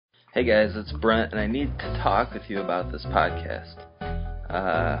Hey guys, it's Brent, and I need to talk with you about this podcast.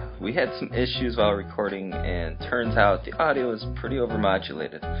 We had some issues while recording, and turns out the audio is pretty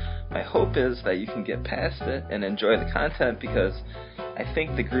overmodulated. My hope is that you can get past it and enjoy the content, because I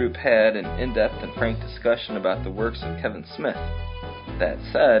think the group had an in-depth and frank discussion about the works of Kevin Smith. That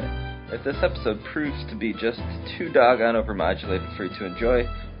said, if this episode proves to be just too doggone overmodulated for you to enjoy,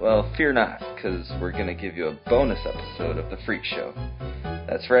 well, fear not, because we're going to give you a bonus episode of The Freak Show.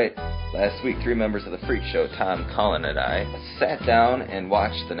 That's right, last week 3 members of The Freak Show, Tom, Colin, and I, sat down and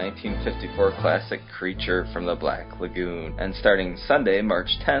watched the 1954 classic Creature from the Black Lagoon. And starting Sunday, March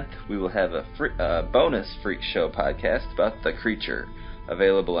 10th, we will have a bonus Freak Show podcast about The Creature,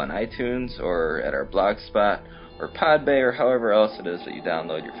 available on iTunes or at our Blogspot or Podbay or however else it is that you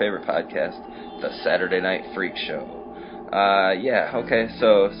download your favorite podcast, The Saturday Night Freak Show. Okay,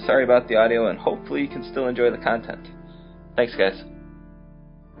 so sorry about the audio, and hopefully you can still enjoy the content. Thanks, guys.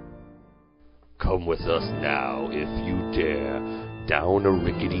 Come with us now, if you dare, down a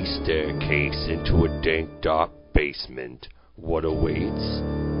rickety staircase into a dank, dark basement. What awaits?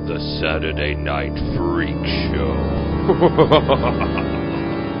 The Saturday Night Freak Show.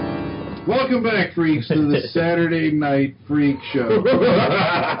 Welcome back, freaks, to the Saturday Night Freak Show.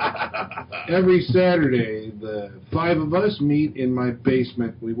 Every Saturday, the 5 of us meet in my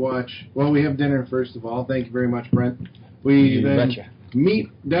basement. We have dinner, first of all. Thank you very much, Brent. We then meet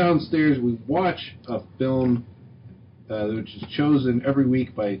downstairs. We watch a film which is chosen every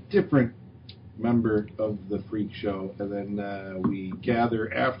week by a different member of the Freak Show. And then we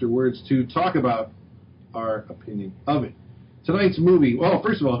gather afterwards to talk about our opinion of it. Tonight's movie, well,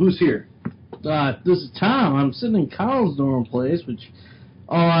 first of all, who's here? This is Tom. I'm sitting in Colin's normal place, which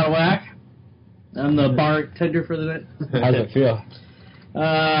all out of whack. I'm the bartender for the night. How's it feel?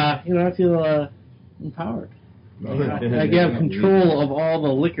 I feel empowered. I have control of all the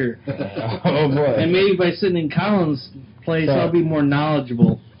liquor. Oh, boy. And maybe by sitting in Colin's place, I'll be more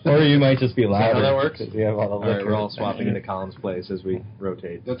knowledgeable. Or you might just be louder. How that works? You have all the liquor. All right, we're all swapping into Colin's place as we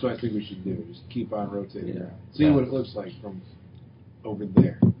rotate. That's what I think we should do. Just keep on rotating around. See what it looks like from over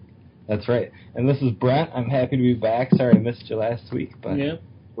there. That's right. And this is Brent. I'm happy to be back. Sorry I missed you last week. But Yeah.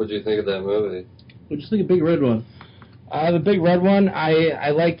 What did you think of that movie? What'd you think of Big Red One? The Big Red One, I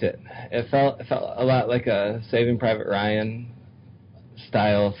liked it. It felt a lot like a Saving Private Ryan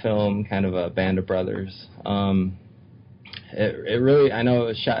style film, kind of a Band of Brothers. It really, I know it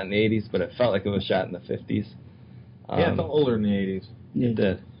was shot in the 80s, but it felt like it was shot in the 50s. Yeah, it felt older in the 80s. It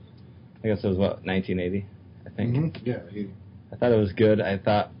did. I guess it was, 1980, I think. Mm-hmm. Yeah. I thought it was good. I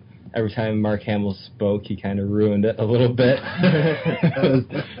thought every time Mark Hamill spoke, he kind of ruined it a little bit.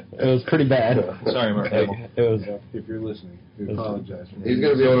 it was pretty bad. Sorry, Mark Hamill. It was. If you're listening, we apologize. He's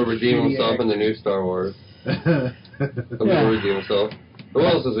going to be able to redeem himself in the new Star Wars. He'll be able to redeem himself. Who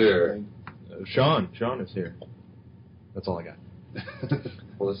else is here? Sean is here. That's all I got.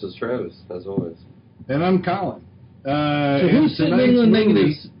 Well, this is Travis, as always. And I'm Colin. So who's sitting in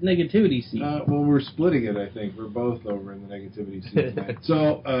the negativity seat? Well, we're splitting it, I think. We're both over in the negativity seat tonight.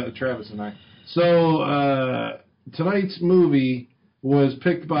 So, Travis and I. So, tonight's movie was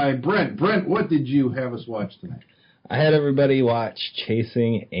picked by Brent. Brent, what did you have us watch tonight? I had everybody watch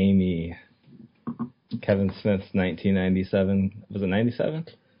Chasing Amy. Kevin Smith's 1997. Was it 97?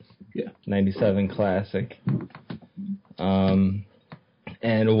 Yeah. 97 classic.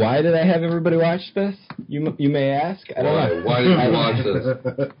 And why did I have everybody watch this? You may ask. I don't know. Why did you watch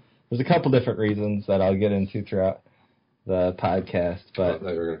this? There's a couple different reasons that I'll get into throughout the podcast, but I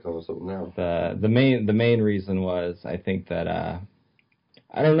thought you were going to come with something now. The main reason was I think that I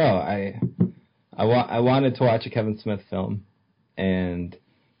don't know. I wanted to watch a Kevin Smith film, and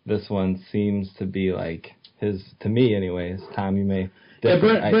this one seems to be like his, to me anyways. Tom, you may. Yeah,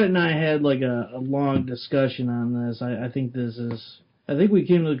 Brett and I had like a long discussion on this. I think we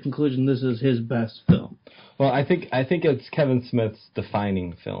came to the conclusion this is his best film. Well, I think it's Kevin Smith's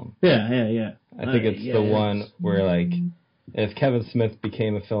defining film. Yeah. I think it's the one where, like, if Kevin Smith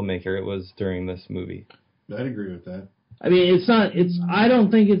became a filmmaker, it was during this movie. I'd agree with that. I mean, I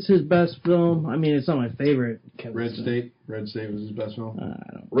don't think it's his best film. I mean, it's not my favorite. Red State was his best film.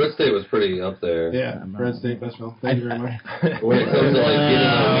 Red State was pretty up there. Yeah, Red State, best film. Thank you very much. When it comes to, like,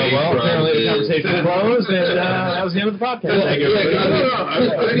 getting away from apparently the conversation closed, and that was the end of the podcast. To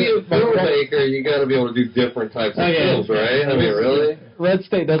be a filmmaker, you got to be able to do different types of films, right? I mean, really? Red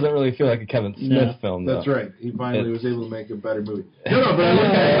State doesn't really feel like a Kevin Smith film, though. That's right. He finally was able to make a better movie. No, but I look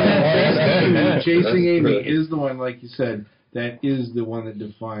at Chasing Amy is the one, like you said, that is the one that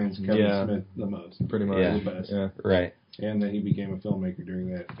defines Kevin Smith the most. Pretty much. The best. Yeah. Right. And that he became a filmmaker during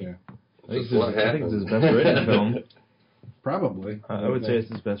that, I think it's his best written film. Probably. I would say it's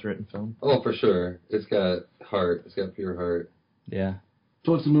his best written film. Oh, for sure. It's got heart. It's got pure heart. Yeah.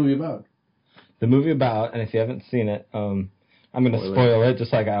 So what's the movie about? The movie about, and if you haven't seen it, I'm going to spoil it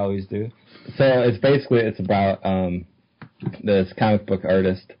just like I always do. So it's about this comic book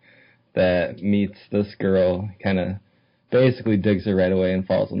artist that meets this girl, kind of basically digs her right away and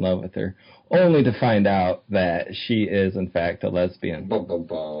falls in love with her, only to find out that she is, in fact, a lesbian. Bum, bum,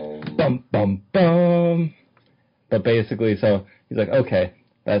 bum. Bum, bum, bum. But basically, so he's like, okay,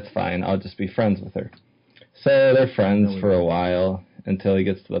 that's fine. I'll just be friends with her. So they're friends for a while until he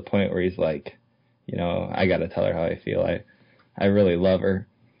gets to the point where he's like, I got to tell her how I feel. I really love her.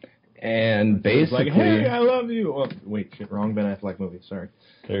 And basically... Like, hey, I love you. Oh, wait, shit, wrong Ben Affleck movie. Sorry.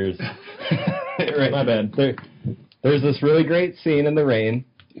 There's... right. My bad. There's this really great scene in the rain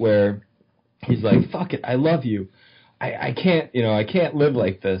where he's like, fuck it, I love you. I can't live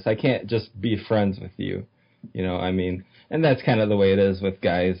like this. I can't just be friends with you. And that's kind of the way it is with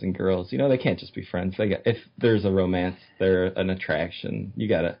guys and girls. They can't just be friends. If there's a romance, there's an attraction. You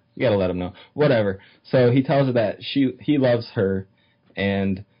gotta let them know. Whatever. So he tells her that he loves her,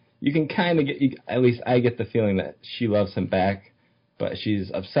 and you can kind of get, at least I get the feeling that she loves him back, but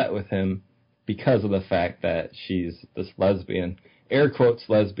she's upset with him because of the fact that she's this lesbian, air quotes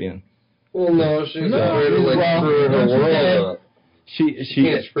lesbian. Well, no, she's afraid to screw her world up. She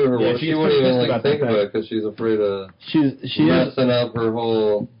can't screw her world. She wouldn't even think about it because she's afraid of messing up her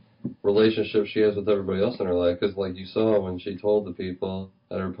whole relationship she has with everybody else in her life. Because, like you saw when she told the people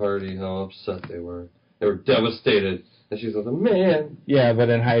at her party how upset they were. They were devastated. And she's like, man. Yeah, but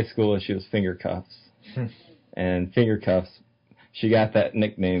in high school she was Finger Cuffs. And Finger Cuffs, she got that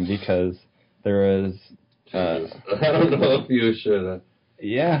nickname because there was... I don't know if you should...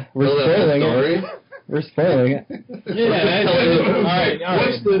 Yeah, we're spoiling it. We're spoiling it. All right.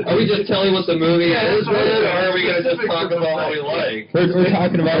 Are we just telling what the movie is, or are we going to just talk about what we like? We're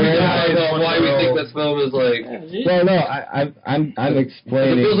talking about why we think this film is like... Well, no, I'm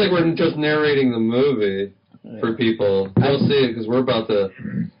explaining... It feels like we're just narrating the movie for people. They'll see it because we're about to...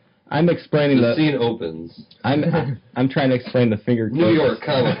 I'm explaining the scene opens. I'm trying to explain the finger quotes. New York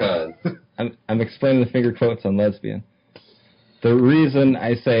Comic Con. I'm explaining the finger quotes on lesbian. The reason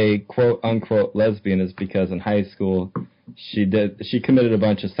I say quote unquote lesbian is because in high school she committed a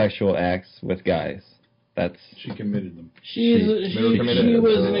bunch of sexual acts with guys. She committed them. She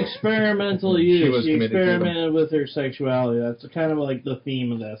was an experimental youth. She experimented with her sexuality. That's kind of like the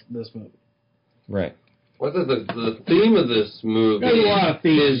theme of this movie. Right. Whether the theme of this movie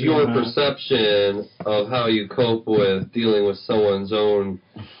is your perception of how you cope with dealing with someone's own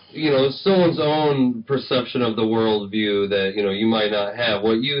perception of the worldview that, you might not have.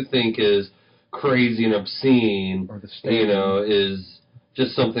 What you think is crazy and obscene, or the is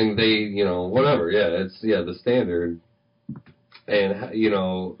just something they, whatever. Yeah, it's the standard. And,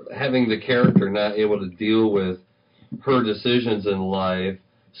 having the character not able to deal with her decisions in life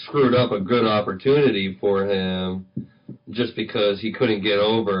screwed up a good opportunity for him just because he couldn't get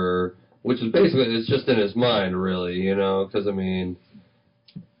over, which is basically, it's just in his mind, really, because,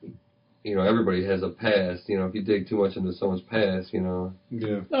 everybody has a past, if you dig too much into someone's past, Yeah.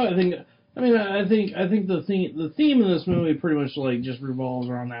 No, I think the theme of this movie pretty much, just revolves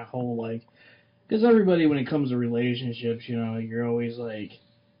around that whole, because everybody, when it comes to relationships, you're always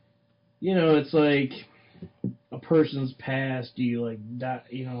it's like a person's past,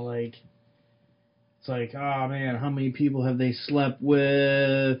 it's like, oh man, how many people have they slept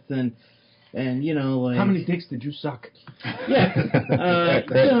with, and how many dicks did you suck? Yeah.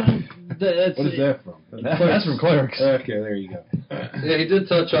 What is that from? That's from Clerks. Okay, there you go. Yeah, he did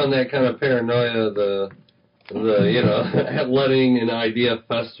touch on that kind of paranoia, the letting an idea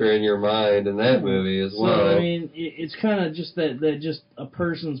fester in your mind in that movie as well. So, it's kind of just that just a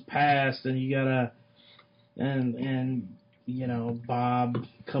person's past, and you gotta, and Bob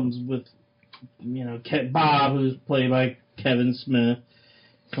comes with, Bob, who's played by Kevin Smith,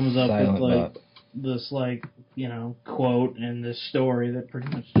 comes up with this quote and this story that pretty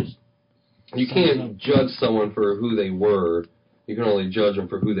much just... You can't judge someone for who they were. You can only judge them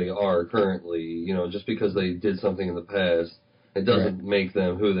for who they are currently. Just because they did something in the past, it doesn't make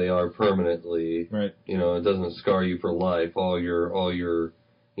them who they are permanently. Right. It doesn't scar you for life. All your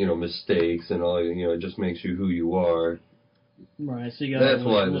mistakes and all it just makes you who you are. Right. So you got to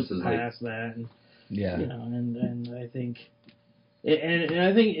look this is past that. And, yeah. And I think And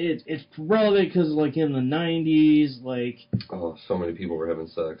I think it's relevant because, like, in the 90s, like... Oh, so many people were having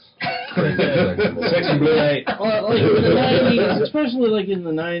sex. Crazy sex. Sex and blue light. Like, in the 90s, especially, like, in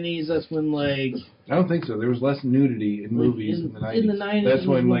the 90s, that's when, like... I don't think so. There was less nudity in movies in the 90s. In the 90s, that's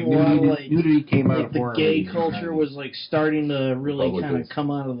when, like, nudity came out of horror. The gay culture was, like, starting to really kind of Republicans.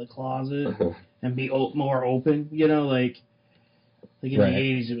 come out of the closet and be more open, you know, like in the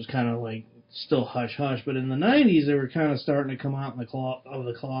 80s it was kind of, like, still hush-hush, but in the 90s they were kind of starting to come out of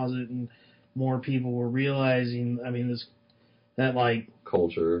the closet, and more people were realizing, I mean, that like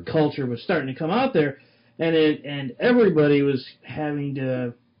Culture was starting to come out there, and everybody was having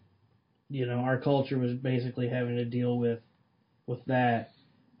to, you know, our culture was basically having to deal with that.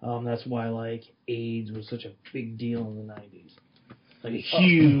 That's why, like, AIDS was such a big deal in the 90s, like a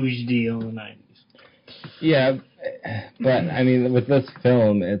huge deal in the 90s. Yeah, but I mean, with this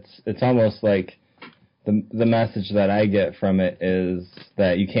film, it's almost like the message that I get from it is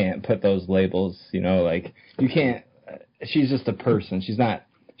that you can't put those labels. You know, like you can't. She's just a person. She's not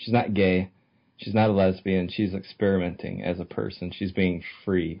gay. She's not a lesbian. She's experimenting as a person. She's being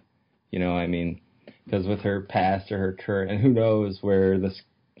free. You know, I mean, because with her past or her current, and who knows where this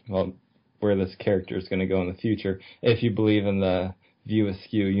character is going to go in the future, if you believe in the View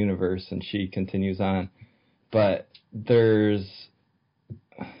Askew universe, and she continues on. But there's,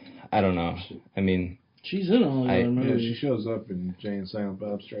 I don't know. I mean, she's in all the other movies. Yeah, she shows up in Jay and Silent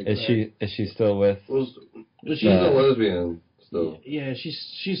Bob Strike Back. Is she still with? She's a lesbian still. Yeah,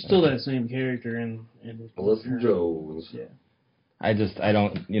 she's still that same character in Melissa Jones. Yeah. I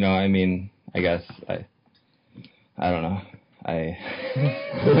don't, you know, I mean, I guess I don't know.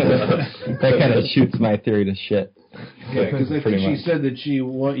 That kind of shoots my theory to shit. Yeah, because I think she said that she,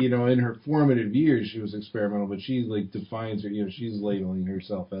 you know, in her formative years she was experimental, but she like defines her, you know, she's labeling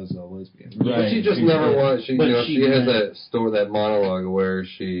herself as a lesbian. Right. But she just never wanted. She has that that monologue where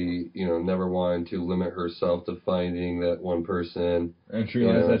she, you know, never wanted to limit herself to finding that one person. And she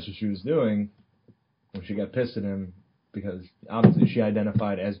realized that's what she was doing when she got pissed at him, because obviously she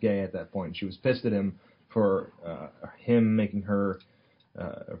identified as gay at that point. She was pissed at him for him making her,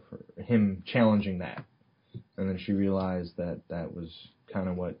 for him challenging that. And then she realized that was kind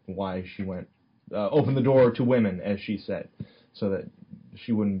of why she went, opened the door to women, as she said, so that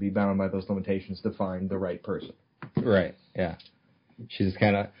she wouldn't be bound by those limitations to find the right person. Right, yeah. She's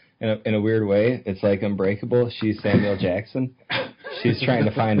kind of, in a weird way, it's like Unbreakable. She's Samuel Jackson. She's trying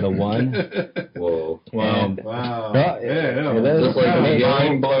to find the one. Whoa. And, wow. Just like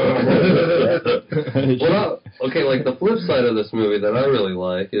mind blown. Well, okay, like the flip side of this movie that I really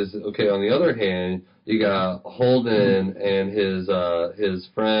like is, okay, on the other hand, you got Holden and his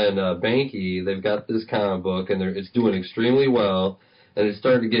friend Banky. They've got this comic book, and it's doing extremely well, and it's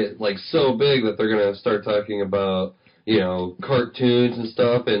starting to get like so big that they're gonna start talking about, you know, cartoons and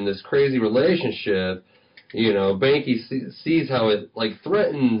stuff, and this crazy relationship. You know, Banky sees how it like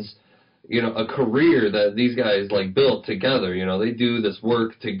threatens, you know, a career that these guys like built together. You know, they do this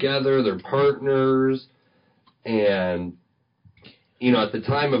work together. They're partners, and you know, at the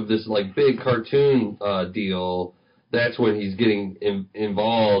time of this like big cartoon deal, that's when he's getting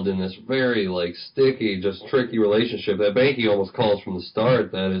involved in this very like sticky, just tricky relationship that Banky almost calls from the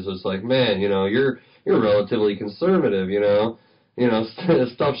start. That is just like, man, you know, you're relatively conservative, you know,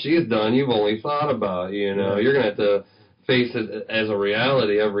 stuff she's done you've only thought about, you know, you're gonna have to face it as a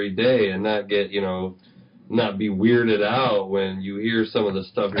reality every day and not get, you know, not be weirded out when you hear some of the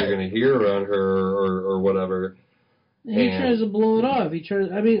stuff you're gonna hear around her or whatever. He tries to blow it off.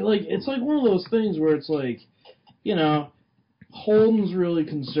 I mean, like, it's like one of those things where it's like, you know, Holden's really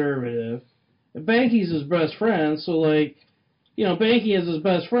conservative, and Banky's his best friend, so, like, you know, Banky as his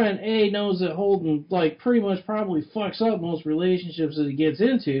best friend, knows that Holden, like, pretty much probably fucks up most relationships that he gets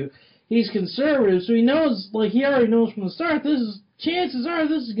into. He's conservative, so he knows, like, he already knows from the start, chances are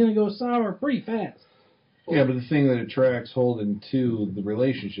this is going to go sour pretty fast. Yeah, but the thing that attracts Holden to the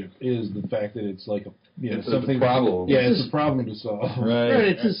relationship is the fact that it's like it's something a problem. Yeah, it's a problem to solve. Right.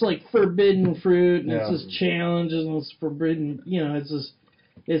 It's this like forbidden fruit, and it's this challenge, and it's forbidden. You know,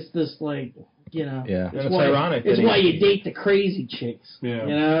 it's this like, you know. Yeah. It's ironic. It's why you date the crazy chicks. Yeah.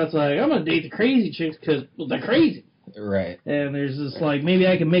 You know, it's like, I'm gonna date the crazy chicks because they're crazy. Right. And there's this like, maybe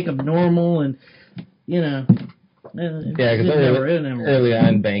I can make them normal, and you know. Yeah, because early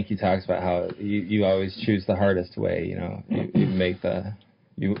on, Banky talks about how you always choose the hardest way. You know, you make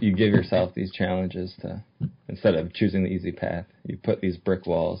you give yourself these challenges to, instead of choosing the easy path, you put these brick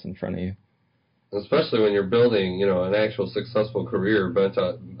walls in front of you. Especially when you're building, you know, an actual successful career built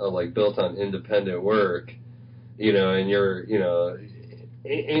on independent work, you know, and you're, you know,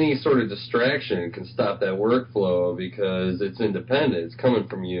 any sort of distraction can stop that workflow because it's independent. It's coming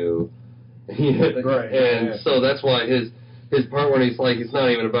from you. Right. And so that's why his part when he's like, it's not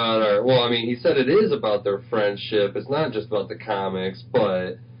even about our, well, I mean, he said it is about their friendship. It's not just about the comics,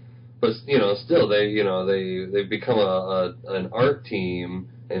 but you know, still they've become an art team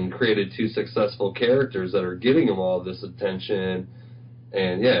and created 2 successful characters that are getting them all this attention.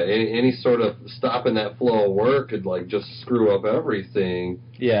 And yeah, any sort of stopping that flow of work could like just screw up everything.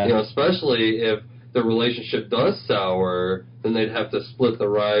 Yeah. You know, especially if the relationship does sour, then they'd have to split the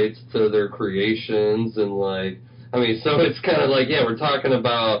rights to their creations and like, I mean, so it's kind of like, yeah, we're talking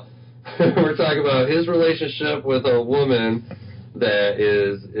about his relationship with a woman that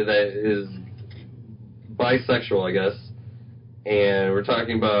is bisexual, I guess, and we're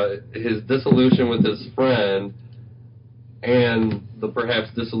talking about his dissolution with his friend and the perhaps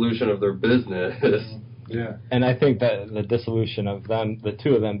dissolution of their business. Yeah. And I think that the dissolution of them, the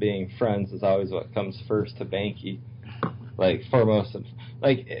 2 of them being friends, is always what comes first to Banky. Like, foremost.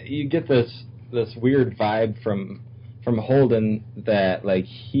 Like, you get this weird vibe from Holden that, like,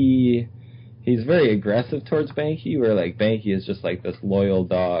 he's very aggressive towards Banky, where, like, Banky is just, like, this loyal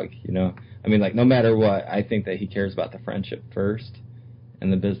dog, you know? I mean, like, no matter what, I think that he cares about the friendship first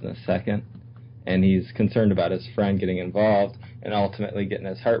and the business second. And he's concerned about his friend getting involved and ultimately getting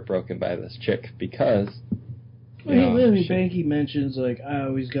his heart broken by this chick because... Banky mentions, like, I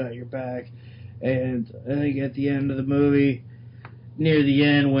always got your back. And I think at the end of the movie, near the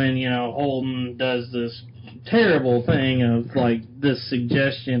end, when, you know, Holden does this terrible thing of, like, this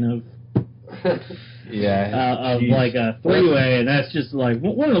suggestion of... of like a 3-way, and that's just like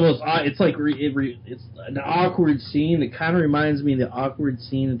one of the most. It's like it's an awkward scene. It kind of reminds me of the awkward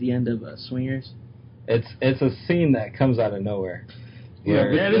scene at the end of Swingers. It's a scene that comes out of nowhere. Yeah,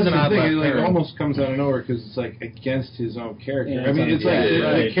 but it is an odd thing. left It like turn. almost comes out of nowhere because it's like against his own character. Yeah, I mean, it's like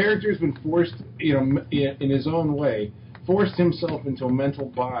right. the character's been forced, you know, in his own way, forced himself into a mental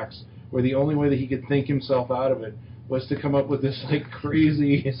box where the only way that he could think himself out of it was to come up with this like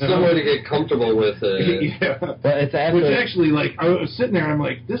crazy Some way to get comfortable with it. yeah. But it's after... Which actually, like, I was sitting there, and I'm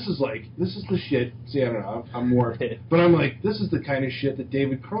like, this is the shit. See, I don't know, I'm more, but I'm like, this is the kind of shit that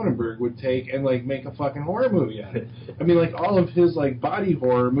David Cronenberg would take and like make a fucking horror movie out of. I mean, like, all of his like body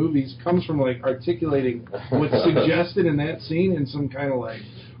horror movies comes from like articulating what's suggested in that scene in some kind of like,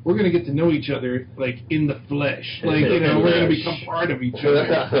 we're going to get to know each other, like, in the flesh. Like, you know, we're going to become part of each other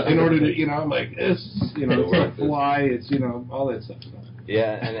in order to, you know, I'm like, this, you know, it's a fly, it's, you know, all that stuff.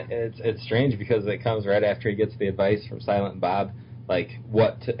 Yeah, and it's strange because it comes right after he gets the advice from Silent Bob, like,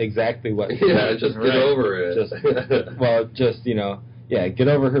 exactly what... Yeah, just get over it. Just, you know, yeah, get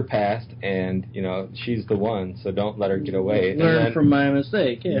over her past, and, you know, she's the one, so don't let her get away. Learn from my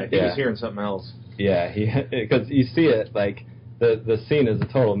mistake, yeah. He was hearing something else. Yeah, because you see it, like... The scene is a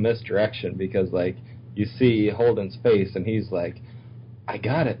total misdirection because, like, you see Holden's face and he's like, I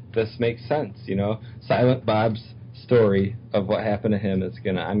got it. This makes sense, you know? Silent Bob's story of what happened to him is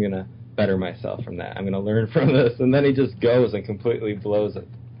I'm going to better myself from that. I'm going to learn from this. And then he just goes and completely blows it.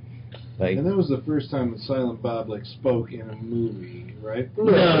 Like, and that was the first time that Silent Bob, like, spoke in a movie, right? No, he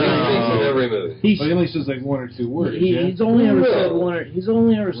speaks in every movie. He only says, like, 1 or 2 words, He's only ever said one or two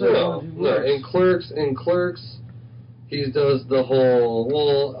words. In Clerks, he does the whole,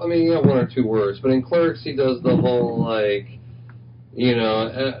 well, I mean, yeah, 1 or 2 words, but in Clerks he does the whole, like, you know,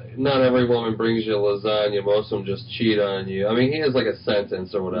 not every woman brings you lasagna, most of them just cheat on you. I mean, he has, like, a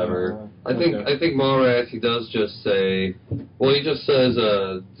sentence or whatever. I think Mallrats, he does just say, well, he just says,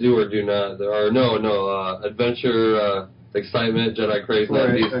 do or do not, or no, adventure, excitement, Jedi craze, none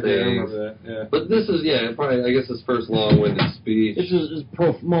of these things. I remember that, yeah. But this is, yeah, probably, I guess, his first long-winded speech. This is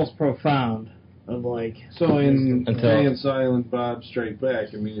most profound. Of like, so in Silent Bob Strike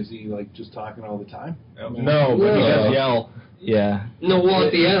Back, I mean, is he like just talking all the time? No, but he does yell. Yeah. No, well,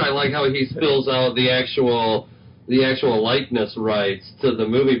 at the end, I like how he spills out the actual likeness rights to the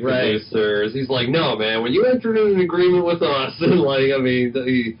movie producers. Right. He's like, no, man, when you entered in an agreement with us, and like, I mean,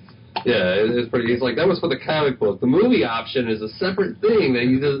 it's pretty. He's like, that was for the comic book. The movie option is a separate thing that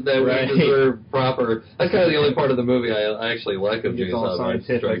we deserve proper. That's kind of the only part of the movie I actually like of James Bond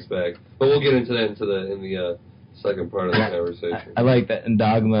Strikes Back. But we'll get into that in the second part of the conversation. I like that in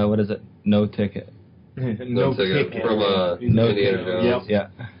Dogma. What is it? No ticket. No ticket from Indiana Jones. Yep.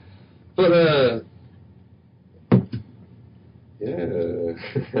 Yeah. But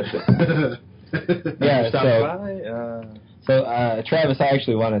yeah. So, Travis, I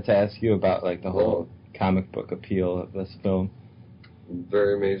actually wanted to ask you about, like, the whole comic book appeal of this film.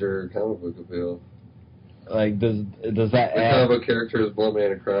 Very major comic book appeal. Like, does that the add... comic book character is Blunt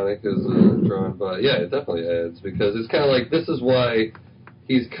Man Chronic is drawn by... Yeah, it definitely adds, because it's kind of like, this is why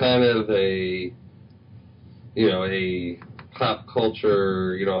he's kind of a pop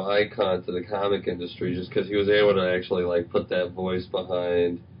culture, icon to the comic industry just because he was able to actually, like, put that voice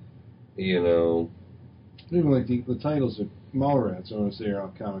behind, Even like the titles of Mallrats, I want to say, are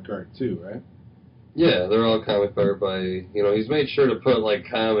all comic art too, right? Yeah, they're all comic art by, he's made sure to put, like,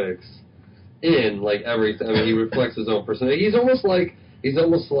 comics in, like, everything. I mean, he reflects his own personality. He's almost like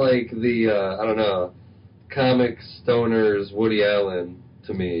the, comic stoner's Woody Allen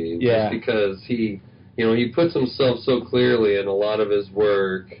to me. Yeah. Just because he puts himself so clearly in a lot of his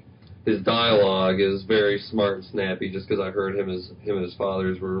work. His dialogue is very smart and snappy just because I heard him and his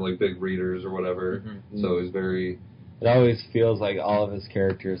fathers were, like, big readers or whatever. Mm-hmm. So he's very... It always feels like all of his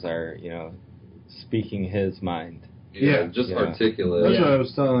characters are, speaking his mind. Yeah, just articulate. That's what I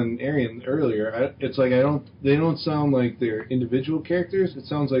was telling Arian earlier. It's like they don't sound like they're individual characters. It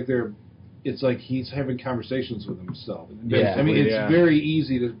sounds like it's like he's having conversations with himself. Yeah, I mean, it's very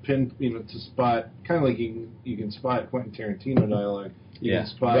easy to to spot, kind of like you can spot Quentin Tarantino dialogue. You can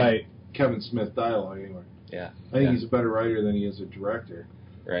spot Kevin Smith dialogue anywhere. Yeah. I think he's a better writer than he is a director.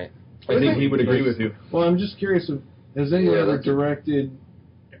 Right. I think he would agree with you. Well, I'm just curious, has anyone ever directed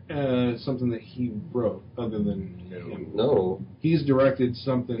something that he wrote other than him? No. He's directed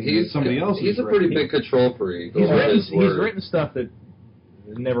something that somebody else has He's a pretty big control freak. He's written stuff that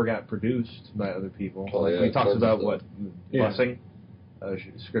never got produced by other people. Oh, yeah, he talks about Busing, a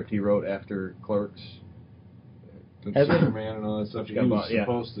script he wrote after Clerks. Superman and all that stuff. He was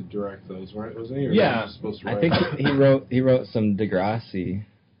supposed to direct those, right? Wasn't he? Or yeah. Was he supposed to write I think he wrote some Degrassi,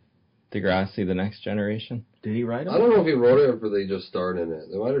 The Next Generation. Did he write it? I don't know if he wrote it or if they just starred in it.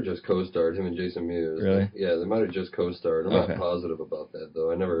 They might have just co-starred, him and Jason Mewes. Really? Yeah, they might have just co-starred. I'm not positive about that,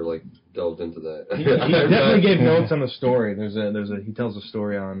 though. I never, delved into that. He definitely gave notes on the story. He tells a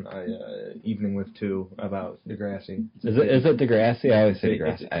story on Evening with Two about Degrassi. Is it Degrassi? I always say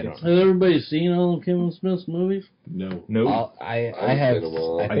Degrassi. I don't know. Has everybody seen all of Kevin Smith's movies? No. I have.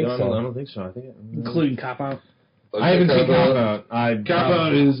 I think so. I don't think so. I think including Cop Out. I haven't seen Cop Out. Cop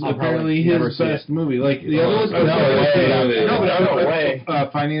Out is apparently his best movie. Like the other ones, no way.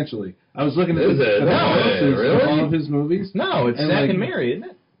 Financially, I was looking at all of his movies. No, it's Zack and Mary, isn't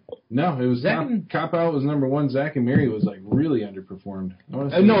it? No, it was Cop Out was number one. Zack and Mary was really underperformed.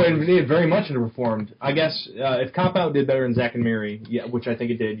 It very much underperformed. I guess if Cop Out did better than Zack and Mary, which I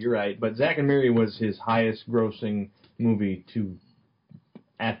think it did, you're right. But Zack and Mary was his highest grossing movie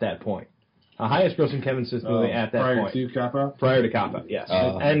at that point. Highest grossing Kevin Smith movie at that point. Prior to Cop Out? Prior to Cop Out, yes.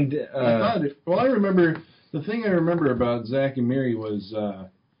 And I remember, the thing I remember about Zack and Mary was...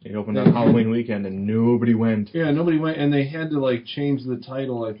 it opened on Halloween weekend and nobody went. Yeah, nobody went, and they had to change the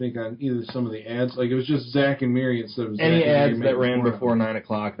title, I think, on either some of the ads. It was just Zack and Mary instead of Zack and Mary. Any ads that ran before 9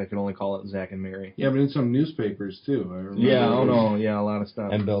 o'clock, they could only call it Zack and Mary. Yeah, but in some newspapers, too. I remember a lot of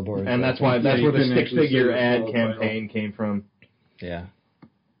stuff. And billboards. And that's where the stick-figure ad campaign came from. Yeah.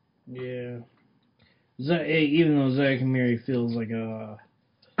 Yeah. Even though Zack and Mary feels like a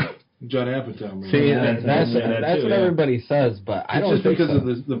Judd Apatow movie. See, that's what everybody says, but I don't think because of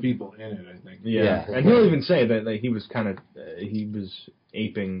the people in it, I think. Yeah. And he'll even say that he was he was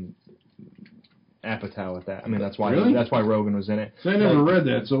aping Apatow with that. I mean, that's why Rogan was in it. So I never read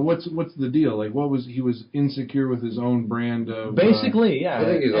that. So what's the deal? He was insecure with his own brand of... Basically, yeah. I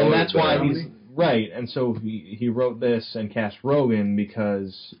think and that's why he's... Right, and so he wrote this and cast Rogan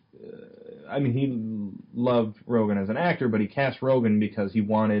because... he loved Rogan as an actor, but he cast Rogan because he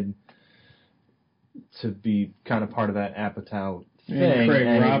wanted to be kind of part of that Apatow thing. And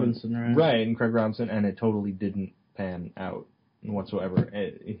Craig Robinson, right? Right, and Craig Robinson, and it totally didn't pan out whatsoever.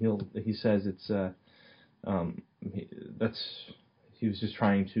 He says it's he was just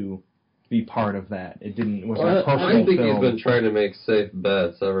trying to be part of that. It didn't. I think he's been trying to make safe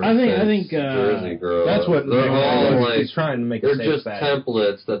bets ever since Jersey Girl. That's what they're all he's trying to make. They're just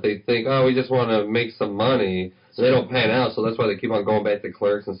templates that they think, we just want to make some money. They don't pan out, so that's why they keep on going back to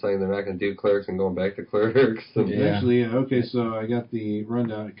Clerks and saying they're not going to do Clerks and going back to Clerks. Actually, okay, so I got the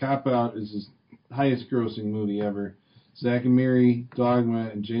rundown. Cop Out is his highest grossing movie ever. Zack and Mary, Dogma,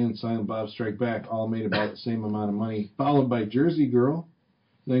 and Jay and Silent Bob Strike Back all made about the same amount of money, followed by Jersey Girl,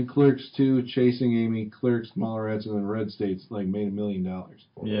 then Clerks 2, Chasing Amy, Clerks, Mallrats, and then Red States made $1 million.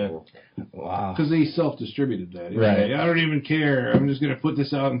 Yeah. Wow. Because they self-distributed that. Right. I don't even care. I'm just going to put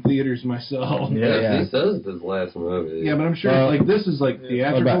this out in theaters myself. Yeah. He says this last movie. Yeah, but I'm sure this is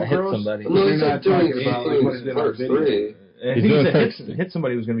theatrical gross. Somebody. No, he's not doing Clerks 3. Hit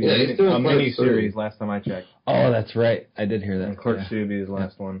Somebody was going to be a mini-series last time I checked. Oh, that's right. I did hear that. And Clerks 2 would be his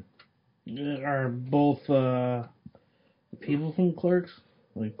last one. Are both people from Clerks?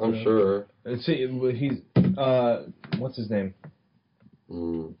 I'm sure. See, he's what's his name?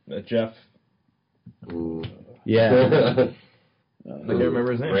 Jeff. Yeah. I can't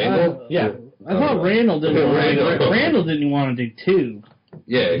remember his name. Randall? Yeah. I thought Randall didn't want to do 2.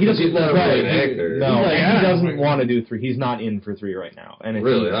 Yeah, because he's not really an actor. No, He's like, he doesn't want to do 3. He's not in for 3 right now. And if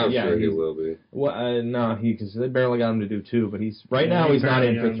Really? I'm sure he will be. Well, no, because they barely got him to do 2, but he's now he's not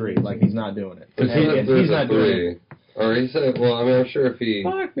in for 3. Like, he's not doing it. He's not doing it. Or he said, well, I mean, I'm sure if he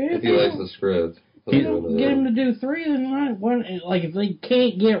likes the script. Get him to do 3, then like if they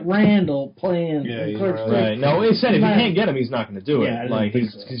can't get Randall playing Clerks 3. Right. No, he said if you can't get him, he's not going to do it. Yeah, Like,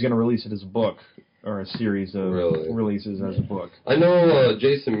 he's going to release it as a book. Or a series of releases as a book. I know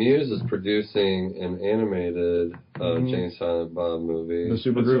Jason Mewes is producing an animated Jane Silent Bob movie. The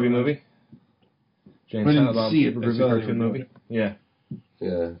Super Groovy movie? Jane Silent Bob Super Groovy cartoon movie? Yeah.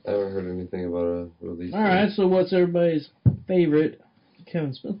 Yeah, I haven't heard anything about a release. Alright, so what's everybody's favorite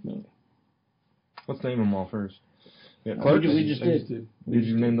Kevin Smith movie? Let's name them all first. Yeah, Clerks? We just did. Did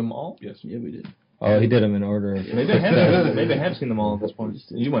you name them all? Yes. Yeah, we did. Oh, he did them in order. Maybe I have seen them all at this point.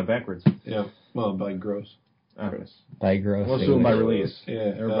 You went backwards. Yeah. Well, by gross. By gross. Let's do them by release.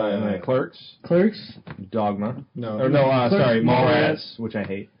 Yeah. Everybody, Clerks. Clerks. Dogma. No. Or no, sorry, Mallrats. Mallrats, which I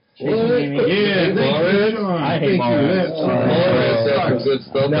hate. Yeah, Mallrats. I hate Mallrats. Mallrats has some good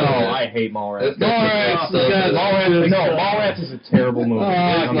stuff. No, I hate Mallrats. Mallrats is a terrible movie.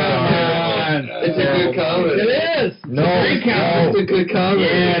 Come on. It's a good comedy. It is. No, It's a good comedy.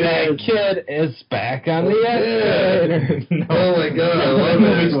 Yeah, that kid is back on the escalator. Oh my god, I love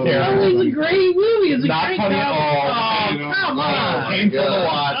it. That was a great movie. It's a Not great funny at all. Oh, come on. Painful to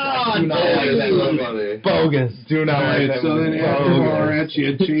watch. Oh, Do not like that movie. Bogus. Do not like that so movie. then after Mallrats, you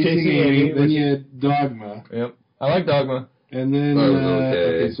had Chasing Amy, then you had Dogma. Yep. I like Dogma. And then, That was okay.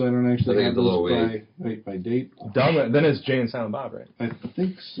 okay, so I don't actually I think have it's a little those by date. Dogma. Then it's Jay and Silent Bob, right? I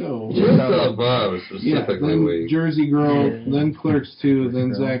think so. Jane Silent Bob is Yeah, specifically then weak. Jersey Girl, then Clerks 2, then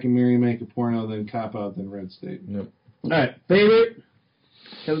Girl. Zack and Miri Make a Porno, then Cop Out, then Red State. Yep. Alright, favorite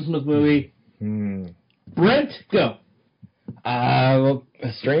Kevin Smith movie? Brent, go. Well,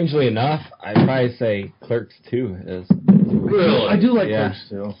 strangely enough, I'd probably say Clerks 2 is. Really? I do like Yeah. Clerks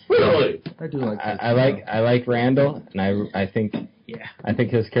too. Really? I do like Clerks. I like Randall, and I think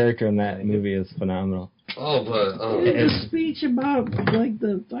his character in that movie is phenomenal. Oh, but His speech about like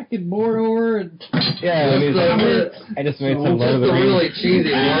the fucking borrower and Yeah, and I just made some just love a of really cheesy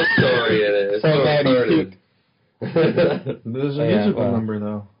love story in it. It's So glad you retarded. There's a Yeah, musical well. number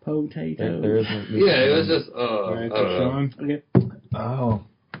though. potato. there is a Yeah, it was just Alright, I so don't know. Sean.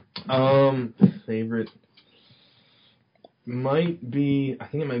 Oh. Favorite might be. I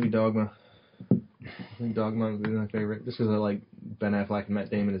think it might be Dogma. I think Dogma would be my favorite, just because I like Ben Affleck and Matt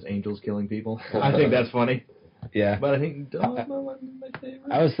Damon as angels killing people. I think that's funny. Yeah. But I think Dogma might be my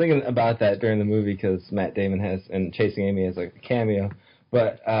favorite. I was thinking about that during the movie because Matt Damon has, and Chasing Amy has like a cameo.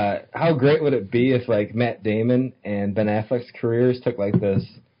 But how great would it be if like Matt Damon and Ben Affleck's careers took like this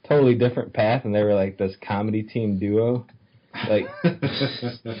totally different path and they were like this comedy team duo? Like,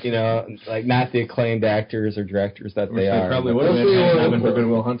 you know, like not the acclaimed actors or directors that they are. Probably would have been for Good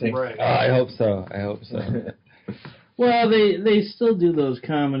Will Hunting. Right. I hope so. Well, they still do those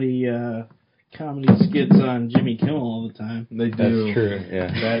comedy skits on Jimmy Kimmel all the time. They do. That's true.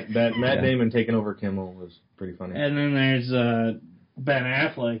 Yeah. That Matt Damon taking over Kimmel was pretty funny. And then there's Ben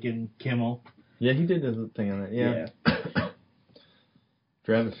Affleck and Kimmel. Yeah, he did the thing on that. Yeah.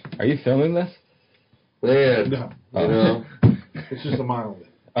 Travis. Are you filming this? Man, No, you know, it's just a mile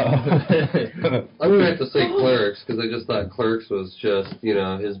of it. I'm gonna have to say Clerks because I just thought Clerks was just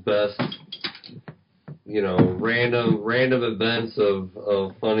his best. Random events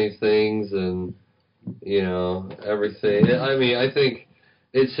of funny things and everything. I mean, I think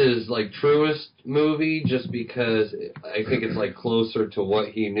it's his like truest movie just because I think it's like closer to what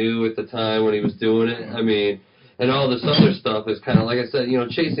he knew at the time when he was doing it. I mean, and all this other stuff is kind of like I said,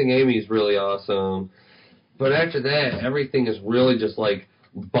 Chasing Amy is really awesome. But after that, everything is really just like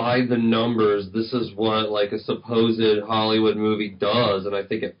by the numbers. This is what like a supposed Hollywood movie does, and I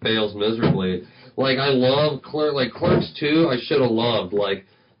think it fails miserably. Like I love Clerks 2. I should have loved like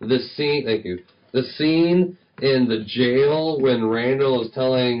the scene. Thank you. The scene in the jail when Randall is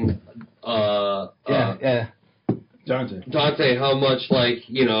telling Dante how much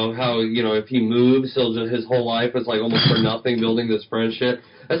how if he moves, his whole life is like almost for nothing building this friendship.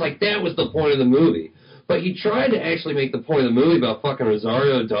 It's like that was the point of the movie. But he tried to actually make the point of the movie about fucking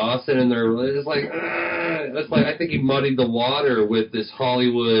Rosario Dawson and it's like I think he muddied the water with this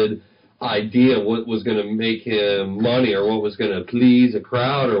Hollywood idea of what was going to make him money or what was going to please a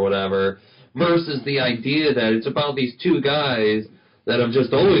crowd or whatever, versus the idea that it's about these two guys that have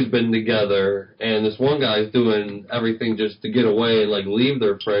just always been together, and this one guy's doing everything just to get away and, like, leave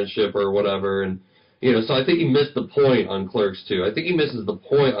their friendship or whatever, and, you know, so I think he missed the point on Clerks 2. I think he misses the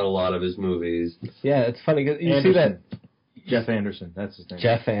point on a lot of his movies. Yeah, it's funny, because you see that... Jeff Anderson, that's his name.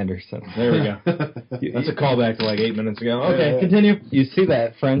 Jeff Anderson. There we go. That's a callback to like 8 minutes ago. Okay, continue. You see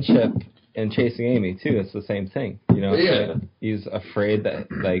that friendship in Chasing Amy, too. It's the same thing. You know, Yeah. He's afraid that,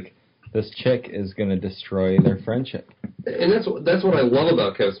 like, this chick is going to destroy their friendship. And that's what I love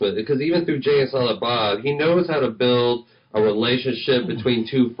about Kevin Smith, because even through Jay and Silent Bob, he knows how to build a relationship between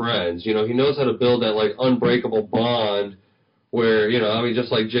two friends. You know, he knows how to build that, like, unbreakable bond where, you know, I mean, just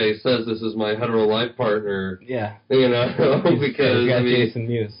like Jay says, this is my hetero life partner. Yeah. You know, because, got I mean, Jason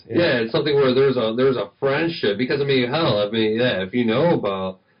Mewes. Yeah, it's something where there's a friendship, because, I mean, hell, I mean, yeah, if you know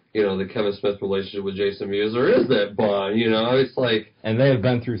about, you know, the Kevin Smith relationship with Jason Mewes, there is that bond, you know, it's like... And they have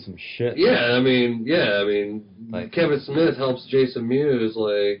been through some shit. Yeah, I mean, like, Kevin Smith helps Jason Mewes,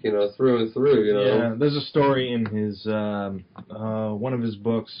 like, you know, through and through, you know. Yeah, there's a story in his, one of his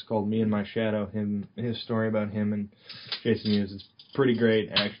books called Me and My Shadow, his story about him and Jason Mewes. It's pretty great,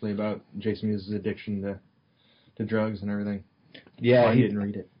 actually, about Jason Mewes' addiction to drugs and everything. Yeah. I didn't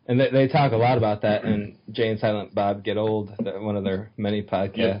read it. And they talk a lot about that in Jay and Silent Bob Get Old, one of their many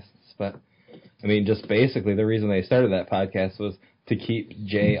podcasts. Yep. But, I mean, just basically the reason they started that podcast was to keep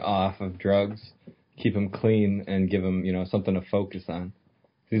Jay off of drugs, keep him clean, and give him, you know, something to focus on.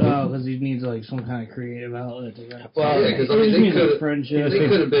 Because he needs, like, some kind of creative outlet to that. Well, yeah, because, I mean, they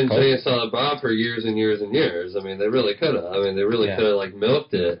could have been Oh. Jay and Silent Bob for years and years and years. I mean, they really could have. I mean, they really could have, like,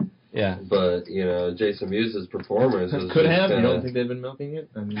 milked it. Yeah. But, you know, Jason Mewes' performance was could just have. kinda, You don't think they've been milking it?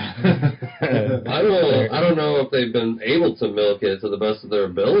 I mean, I don't know if they've been able to milk it to the best of their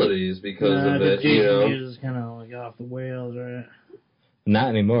abilities because of it, Jason you know. Mewes is kind of, like, off the whales, right? Not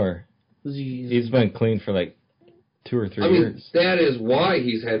anymore. He's been clean for, like, 2 or 3 years. That is why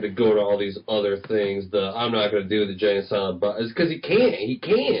he's had to go to all these other things. I'm not going to do the Jay and Silent Bob. It's because he can't. He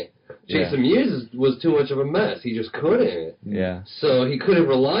can't. Jason Mewes was too much of a mess. He just couldn't. Yeah. So he couldn't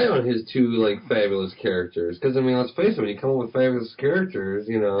rely on his two, like, fabulous characters. Because, I mean, let's face it, when you come up with fabulous characters,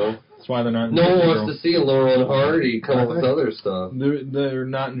 you know. that's why they're not in No Jersey one Girl. wants to see Laurel and Hardy come up with other stuff. They're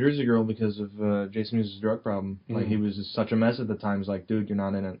not in Jersey Girl because of Jason Mewes' drug problem. Like, he was just such a mess at the time. He's like, dude, you're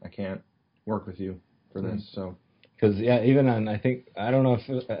not in it. I can't work with you for this. So. Because, yeah, even on, I don't know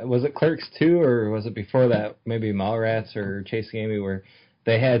if, was it Clerks 2 or was it before that, maybe Mallrats or Chasing Amy, where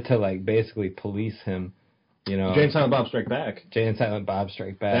they had to, like, basically police him, you know. Jay and Silent Bob Strike Back. Jay and Silent Bob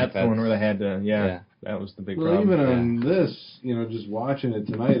Strike Back. That's the one where they had to, that was the big Well, problem. even on this, you know, just watching it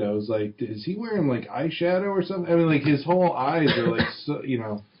tonight, I was like, is he wearing, like, eyeshadow or something? I mean, like, his whole eyes are, like, so, you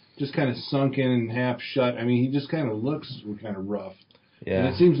know, just kind of sunken and half shut. I mean, he just kind of looks kind of rough. Yeah. And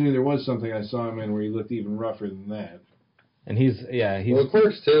it seems to me there was something I saw him in where he looked even rougher than that. And he's Well,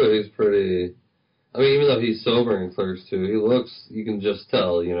 Clerks 2, he's pretty... I mean, even though he's sober in Clerks 2, he looks... You can just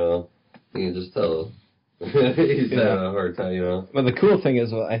tell, you know. You can just tell. He's had a hard time, you know. But the cool thing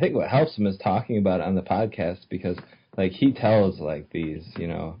is, I think what helps him is talking about it on the podcast, because, like, he tells, like, these, you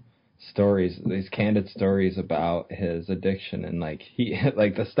know, stories, these candid stories about his addiction, and, like, he,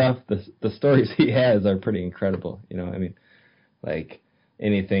 like, the stories he has are pretty incredible, you know. I mean, like,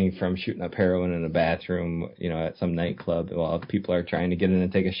 anything from shooting up heroin in a bathroom, you know, at some nightclub while people are trying to get in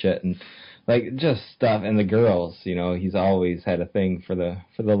and take a shit, and, like, just stuff. And the girls, you know, he's always had a thing for the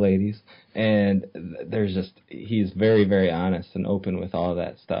ladies, and he's very, very honest and open with all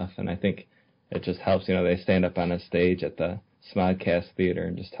that stuff, and I think it just helps. You know, they stand up on a stage at the Smodcast Theater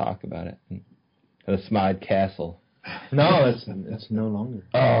and just talk about it. And the Smod Castle. No, it's no longer.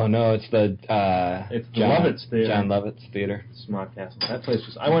 Oh no, it's the Lovitz Theater. John Lovitz Theater. Smart Castle. That place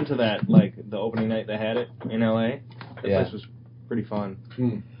was. I went to that, like, the opening night they had it in L.A. That place was pretty fun.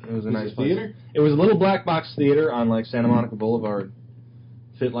 It was a nice place. Theater? It was a little black box theater on, like, Santa Monica Boulevard.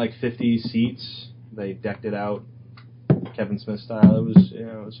 Fit like 50 seats. They decked it out Kevin Smith style. It was, you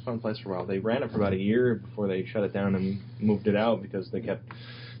know, it was a fun place for a while. They ran it for about a year before they shut it down and moved it out because they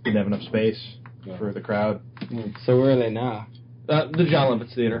didn't have enough space for the crowd. So where are they now? The John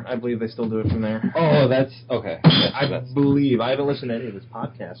Lovitz Theater. I believe they still do it from there. Oh, that's okay. I believe. I haven't listened to any of his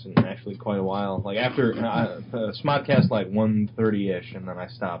podcasts in actually quite a while. Like, after Smodcast, like 1:30ish, and then I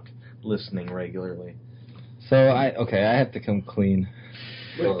stopped listening regularly. So I have to come clean.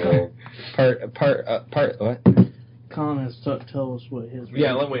 Part what? Colin has to tell us what his...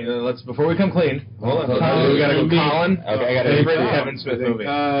 Yeah, let's before we come clean. Hold on. We gotta go, Colin. Okay, I gotta favorite Kevin Smith movie.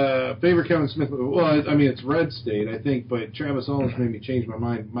 Favorite Kevin Smith movie? Well, I mean, it's Red State, I think, but Travis Owens made me change my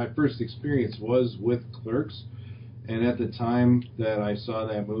mind. My first experience was with Clerks, And at the time that I saw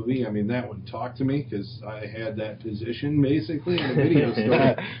that movie, I mean, that one talked to me because I had that position basically in a video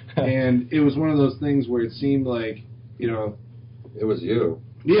store. And it was one of those things where it seemed like, you know, It was you.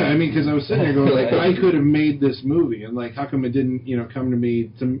 yeah, I mean, because I was sitting there going, like, I could have made this movie, and, like, how come it didn't, you know, come to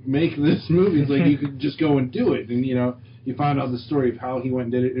me to make this movie? It's like, you could just go and do it, and, you know, you found out the story of how he went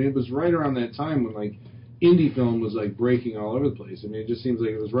and did it, and it was right around that time when, like, indie film was, like, breaking all over the place. I mean, it just seems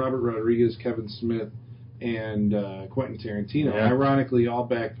like it was Robert Rodriguez, Kevin Smith, and Quentin Tarantino, ironically all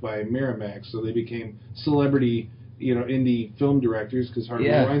backed by Miramax, so they became celebrity, you know, indie film directors because Harvey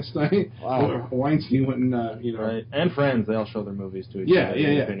Weinstein, Weinstein went and, you know, Right. And Friends, they all show their movies to each other.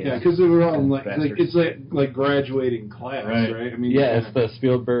 Yeah, because they were all like it's like graduating class, right? I mean, it's the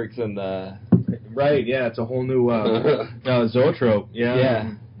Spielbergs and the right. Yeah, it's a whole new zoetrope.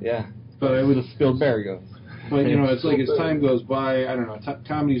 Yeah. But I would the Spielbergos. But you know, it's like as time goes by, I don't know.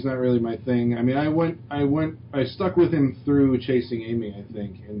 Comedy's not really my thing. I mean, I stuck with him through Chasing Amy, I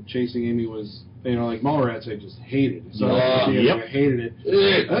think, and Chasing Amy was. You know, like Mallrats, I just hated it. So I hated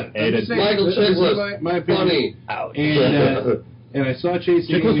it. Michael Chiklis, my opinion. Funny. And I saw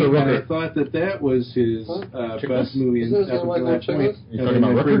Chasing Amy, and I thought that was his best movie up until that point. And then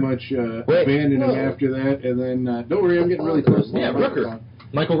I pretty much abandoned him after that. And then, don't worry, I'm getting really close. Yeah, Rooker.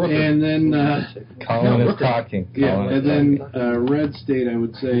 Michael Rooker. And then Colin is talking. And then Red State, I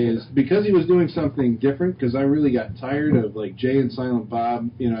would say, is because he was doing something different. Because I really got tired of like Jay and Silent Bob.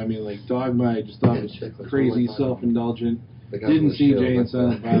 You know, I mean, like Dogma, I just thought was crazy, self-indulgent. Didn't see Jay and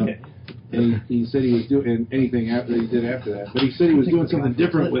Silent Bob. And he said he was doing anything after he did after that. But he said he was doing something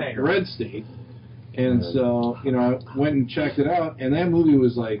different with Red State. And so, you know, I went and checked it out. And that movie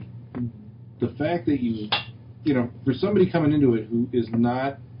was like the fact that you know, for somebody coming into it who is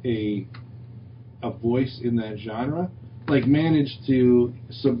not a voice in that genre, like managed to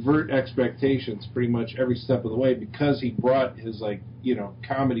subvert expectations pretty much every step of the way because he brought his like, you know,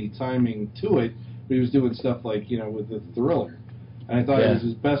 comedy timing to it, but he was doing stuff like, you know, with the thriller. And I thought it was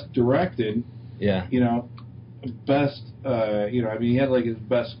his best directed, you know, best, you know, I mean, he had like his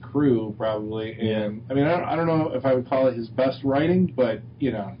best crew probably, and I mean, I don't know if I would call it his best writing, but,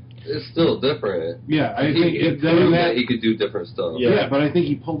 you know, it's still different. Yeah, I think that he could do different stuff. Yeah, but I think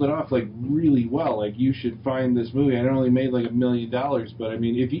he pulled it off like really well. Like you should find this movie. I only made like $1 million, but I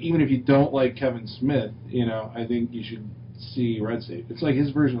mean, even if you don't like Kevin Smith, you know, I think you should see Red State. It's like his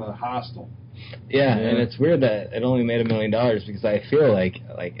version of The Hostel. Yeah, and it's weird that it only made $1 million because I feel like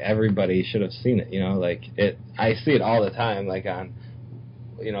everybody should have seen it. You know, like I see it all the time, like on,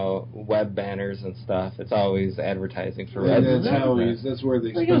 you know, web banners and stuff. It's always advertising for Red. That's where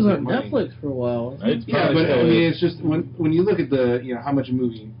they spend their money. I think it was on Netflix for a while. But I mean, it's just when you look at the, you know, how much a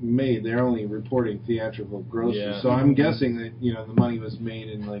movie made, they're only reporting theatrical grosses. Yeah. So I'm guessing that, you know, the money was made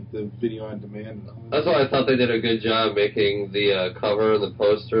in like the video on demand. And all that. That's why I thought they did a good job making the cover and the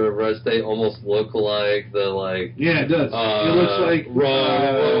poster of Red State almost look like the like. Yeah, it does. It looks like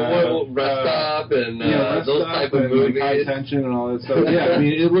Rest Stop and those type of movies. Like High Tension and all that stuff. Yeah, I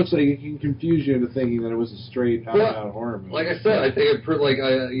mean, it looks like it can confuse you into thinking that it was a straight out horror movie. Like I said, I think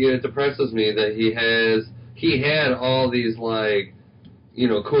it depresses me that he had all these like, you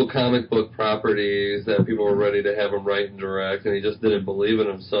know, cool comic book properties that people were ready to have him write and direct, and he just didn't believe in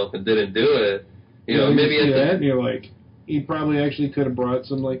himself and didn't do it. You know, maybe you see that, and you're like, he probably actually could have brought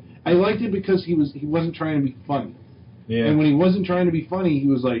some like. I liked it because he wasn't trying to be funny. Yeah. And when he wasn't trying to be funny, he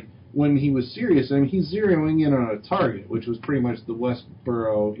was like. When he was serious, I mean, he's zeroing in on a target, which was pretty much the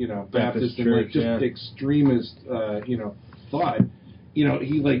Westboro, you know, Baptist and like just extremist, you know, thought. You know,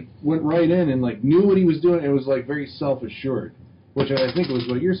 he like went right in and like knew what he was doing. It was like very self-assured, which I think was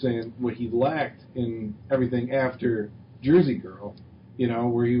what you're saying. What he lacked in everything after Jersey Girl, you know,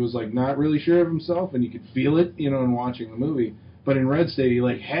 where he was like not really sure of himself, and you could feel it, you know, in watching the movie. But in Red State, he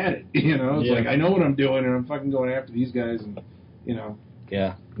like had it, you know. It's like I know what I'm doing, and I'm fucking going after these guys, and you know.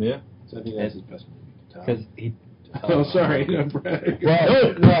 Yeah. So I think that's his best movie. Because he. Oh, sorry. Brad.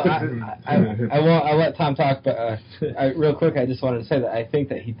 I'll let Tom talk, but real quick, I just wanted to say that I think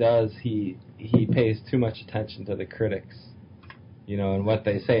that he pays too much attention to the critics, you know, and what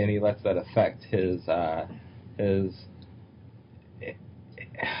they say, and he lets that affect his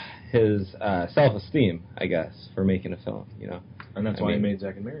self-esteem, I guess, for making a film, you know. And that's why he made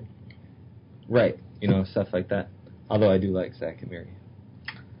Zack and Mary. Right, you know, stuff like that. Although I do like Zack and Mary.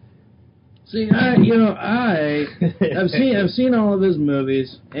 See, I've seen all of his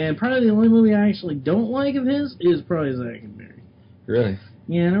movies, and probably the only movie I actually don't like of his is probably Zack and Mary. Really?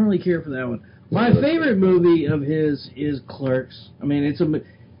 Yeah, I don't really care for that one. My favorite movie of his is Clerks. I mean,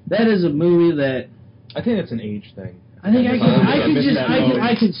 that is a movie that I think it's an age thing. I think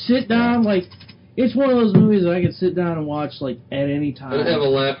I could sit down like it's one of those movies that I could sit down and watch like at any time. And have a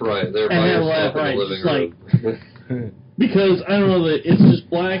laugh right there by And have a yourself laugh in the right, living just room. Because I don't know that it's just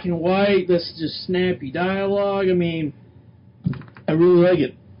black and white. That's just snappy dialogue. I mean, I really like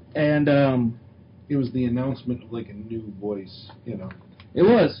it, and It was the announcement of like a new voice, you know. it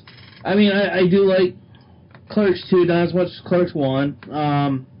was. I mean, I do like Clerks 2, not as much as Clerks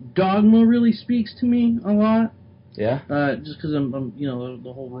 1. Dogma really speaks to me a lot. Yeah. Just because I'm, you know,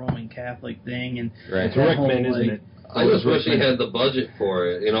 the whole Roman Catholic thing and Right. It's that Rickman, whole, isn't like, it? I just wish he had the budget for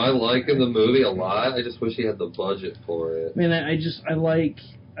it. You know, I like the movie a lot. I just wish he had the budget for it. Man, I like.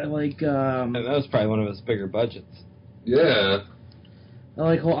 And that was probably one of his bigger budgets. Yeah. I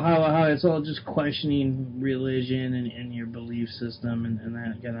like how it's all just questioning religion and your belief system, and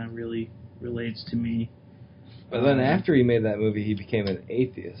that kind of really relates to me. But then after he made that movie, he became an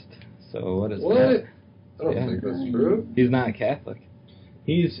atheist. So what is What? that? I don't Yeah. think that's true. He's not Catholic.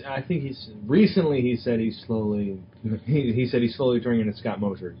 I think recently he said he's slowly turning into Scott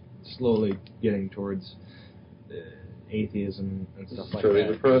Mosier, slowly getting towards atheism and stuff like Pretty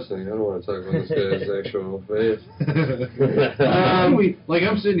that. depressing. I don't want to talk about this guy's actual faith.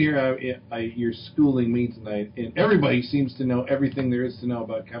 I'm sitting here, you're schooling me tonight, and everybody seems to know everything there is to know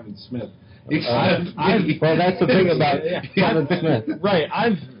about Kevin Smith. Except Well, that's the thing about Kevin Smith. Right.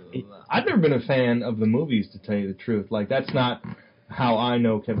 I've never been a fan of the movies, to tell you the truth. Like, that's not how I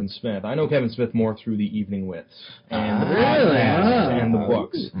know Kevin Smith. I know Kevin Smith more through the Evening Wits and the podcasts and the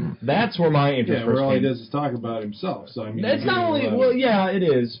books. That's where my interest where all he came. does is talk about himself. So I mean, It's not only it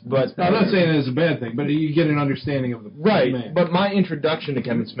is, but I'm not saying it's a bad thing, but you get an understanding of the right. man. But my introduction to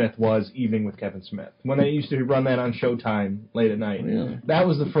Kevin Smith was Evening with Kevin Smith when they used to run that on Showtime late at night. Really? That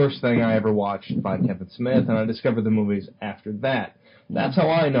was the first thing I ever watched by Kevin Smith, and I discovered the movies after that. That's how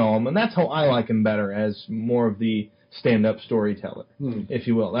I know him, and that's how I like him better as more of the stand-up storyteller, if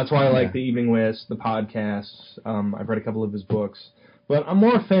you will. That's why I like the Evening Wits, the podcasts. I've read a couple of his books, but I'm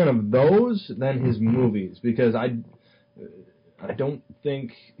more a fan of those than his movies because I don't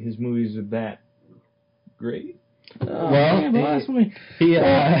think his movies are that great. I guess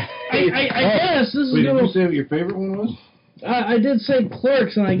this is Wait, going did you say what your favorite one was? I did say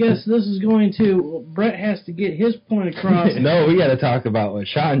Clerks, and I guess this is going to. Brett has to get his point across. No, we got to talk about what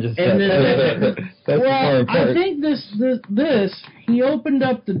Sean just said. And That's more well, important. I think this he opened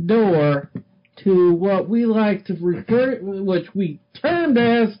up the door to what we like to refer, which we termed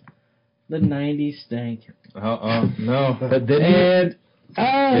as the '90s stank. No. But did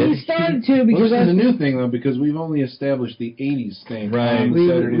And he started to because Well, this is a new thing though, because we've only established the '80s stank. Right. on the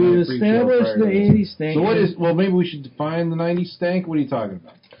Saturday we Night Freak Show established prior the to this. '80s stank. So what is? Well, maybe we should define the '90s stank. What are you talking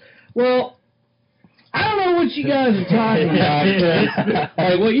about? Well, I don't know what you guys are talking about.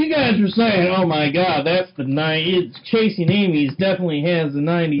 Like what you guys were saying, oh my God, that's the '90s. Chasing Amy's definitely has the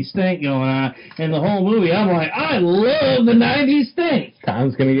 '90s stank going on, and the whole movie. I'm like, I love the '90s stank.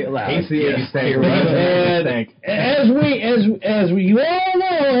 Tom's gonna get loud. Hates the 80s stank. And as you all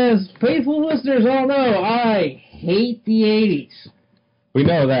know, as faithful listeners all know, I hate the '80s. We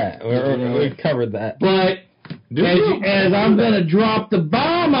know that. We've covered that. But as I'm gonna drop the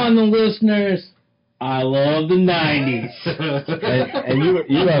bomb on the listeners, I love the '90s. and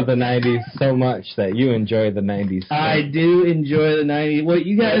you love the '90s so much that you enjoy the '90s. I do enjoy the '90s. What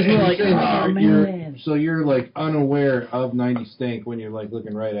you guys were like, oh man. So you're like unaware of '90s stank when you're like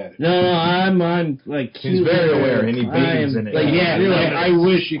looking right at it. No, I'm like. He's very aware, and he bathes in it. Like, yeah, You're like, like, I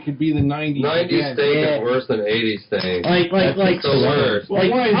wish it could be the '90s. 90s again. stank Yeah. is worse than 80s stank. like, That's the worst. Well,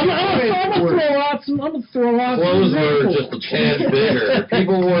 like, why is I'm it gonna worse? throw out some Clothes were examples. just a tad bigger.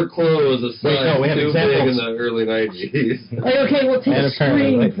 People wore clothes a size we have too big examples. in the early 90s. Like, okay, well, take And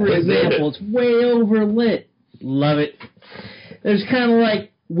apparently Scream, like for that. example. It's way overlit. Love it. There's kind of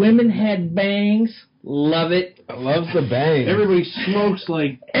like women had bangs. Love it. I love the bang. Everybody smokes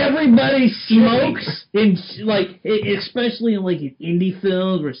like Everybody smokes, in like especially in like in indie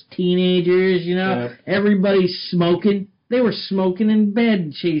films where it's teenagers, you know. Yeah. Everybody's smoking. They were smoking in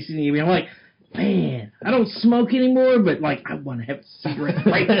bed chasing me. I'm like, man, I don't smoke anymore, but like I want to have a cigarette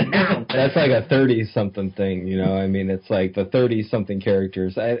right now. That's like a 30-something thing, you know. I mean, it's like the 30-something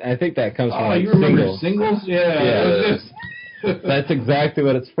characters. I think that comes from like you remember Singles. Singles? Yeah. That's exactly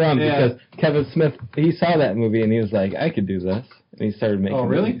what it's from. Yeah. Because Kevin Smith, he saw that movie and he was like, I could do this, and he started making. Oh,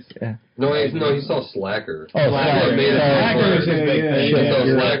 really? movies. Yeah. No, he saw Slacker. Oh, Slacker. Made it Slacker was his big thing. He saw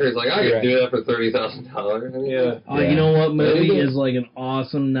You're Slacker. He's like, I could right. do that for $30,000. Yeah. Oh, you know what movie is like an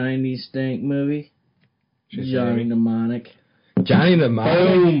awesome '90s stank movie? Johnny Mnemonic. Johnny Mnemonic.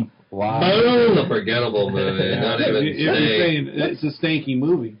 Boom. Wow. It's a forgettable movie. Not even If you're stank. saying it's a stanky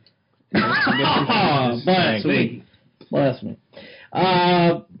movie. Bless me. Bless me.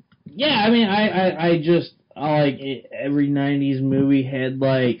 Yeah, I mean, I just like every '90s movie had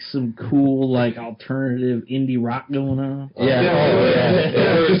like some cool like alternative indie rock going on. Yeah.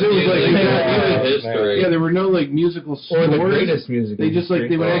 Because it was like history. yeah, there were no like musical scores. Or the greatest music. They just like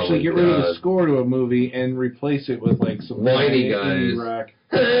they would Oh, actually my get rid of the God. score to a movie and replace it with like some Whiny indie guys. rock.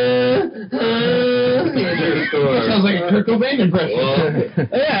 Sounds like a Kurt Cobain impression. Well,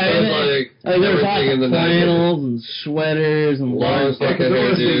 Yeah, it and was like there's lots everything in of the 90s. flannels and sweaters and Long long. Yeah, fucking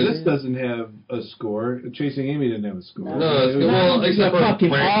because hairdos. this doesn't have a score. Chasing Amy didn't have a score. No, it's, well, It's except a for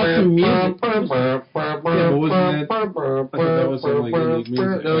fucking awesome music. Yeah, but wasn't that? I thought that was some like indie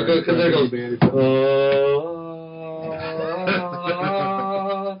music. No, because there goes.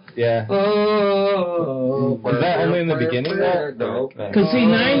 Yeah. Was that only in the beginning, though? No. Cause see,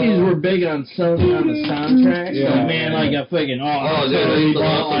 '90s were big on selling on the soundtrack. Yeah. So man, like a fucking Oh, I dude, I totally used to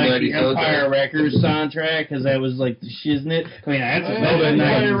bought love the like the 90s Empire soundtrack. Records soundtrack because that was like the shiznit. I mean, that's a Empire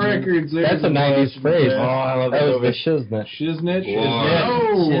 '90s Records. That's a '90s phrase. Oh, I love That that was movie. the shiznit. Shiznit. Wow.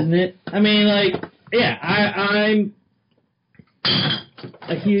 Oh. shiznit. I mean, like, yeah, I'm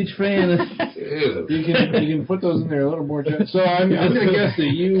a huge fan of. Ew. You can put those in there a little more. So I'm gonna guess that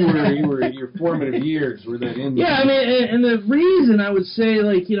you were your formative years were that in. Yeah, I mean, and the reason I would say,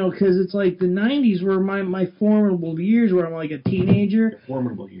 like, you know, because it's like the '90s were my formidable years, where I'm like a teenager,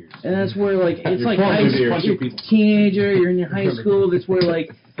 formidable years. and that's where like it's Your like high formative school, years. you're a teenager, you're in your high school. That's where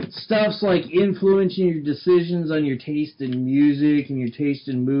like stuff's like influencing your decisions on your taste in music and your taste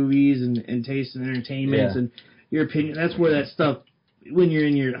in movies and taste in entertainments Yeah. and your opinion. That's where that stuff. When you're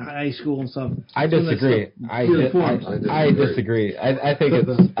in your high school and stuff. I disagree. I disagree. I think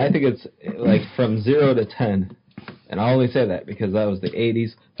it's like from 0 to 10, and I only say that because that was the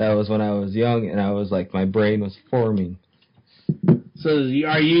 '80s. That was when I was young, and I was like my brain was forming. So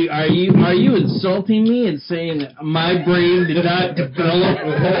are you insulting me and saying that my brain did not develop?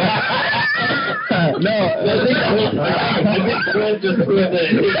 No, Just proved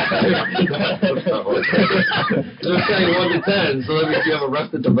that. They're saying 1 to 10, so that means you have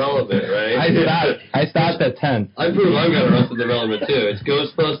arrested development, right? I stopped at 10. I prove I've got arrested development too. It's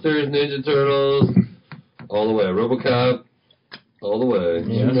Ghostbusters, Ninja Turtles, all the way. RoboCop, all the way.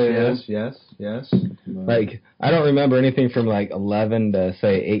 Yes. Like I don't remember anything from like 11 to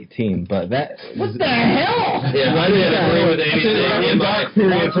say 18, but that What the hell? Yeah, I didn't agree with anything in my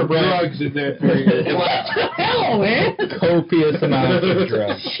Period for drugs in that period. What the hell, man? copious amounts of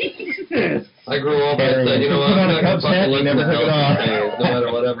drugs. Jesus. I grew up and said, you know what, Put on I'm a not Cubs hat, going to you never took it off. no matter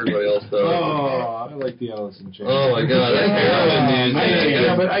what everybody else does. Oh, I like the Alice in Chains. Oh my god, that's heroin music.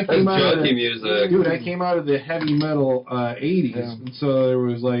 Yeah, but I That's came out of junkie the, music. dude, I came out of the heavy metal 80s, and so there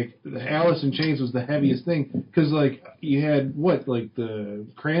was like Alice in Chains was the heaviest thing because like you had what like the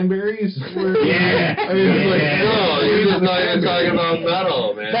Cranberries. Yeah. I mean, it was like, No, you're just not even talking about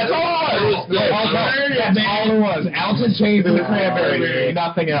metal, man. That's all it was. That's all it was. Alice in Chains and the Cranberries.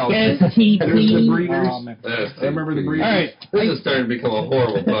 Nothing else. STP. There's the Breeders. Oh, man. That's I remember the Breeders. All right. This is starting to become a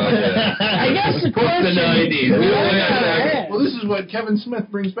horrible podcast. I guess the Fuck question. the 90s. We only have Yeah. Well, this is what Kevin Smith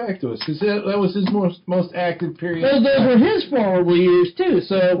brings back to us because that was his most active period. Those were his formidable years too.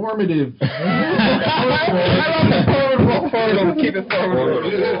 So Formative. Keep it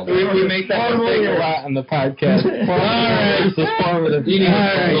Formidable. We make that mistake a lot on the podcast. Alright. Formative. You need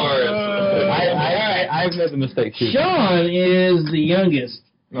to Alright. I've made the mistake too. Sean is the youngest.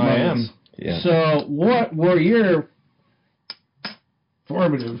 I am. Yeah. So what were your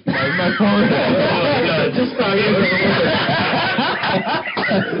Formative. My formative. Just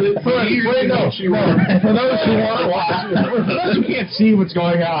Wait, no. For those who want to watch, for those who can't see what's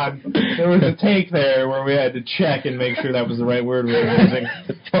going on, there was a take there where we had to check and make sure that was the right word we were using.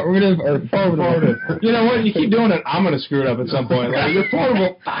 Formative or formidable? You know what? You keep doing it, I'm going to screw it up at some point. Like, you're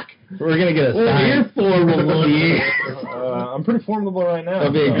formidable. Fuck. We're gonna get a what were sign. your formidable years? I'm pretty formidable right now.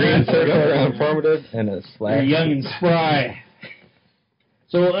 There'll be a green circle around formative and a You're slash. young and spry.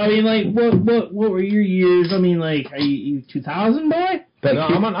 So I mean, like, what were your years? I mean, like, are you 2000 boy? No,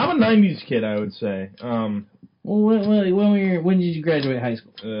 I'm a 90s kid, I would say. Well, when did you graduate high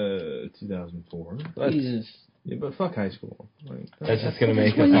school? 2004. Jesus. Yeah, but fuck high school. Like, That's just gonna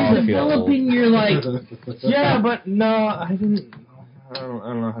make us When all you're feel old. developing your like. yeah, but no, I didn't. I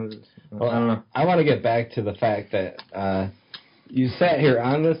don't know how to. Well, I don't know. I want to get back to the fact that you sat here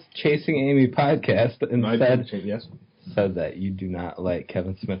on this Chasing Amy podcast and Yes. said that you do not like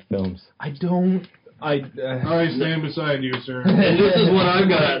Kevin Smith films. I don't. I stand beside you, sir. And this is what I've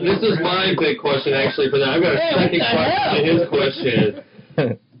got. This is my big question, actually, for that. I've got a second question to his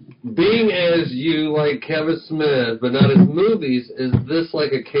question. Being as you like Kevin Smith, but not his movies, is this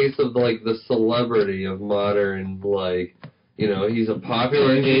like a case of like the celebrity of modern, like, he's a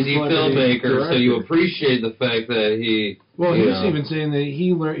popular indie filmmaker, so you appreciate the fact that he. Well, he's even saying that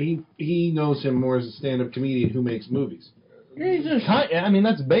he knows him more as a stand-up comedian who makes movies. I mean,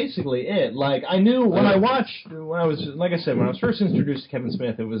 that's basically it. Like, I knew when I was first introduced to Kevin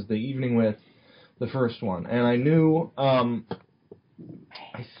Smith, it was The Evening With, the first one, and I knew.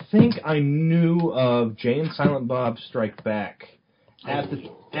 I think I knew of Jay and Silent Bob Strike Back at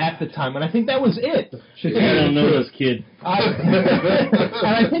the time, and I think that was it. I don't know this kid. And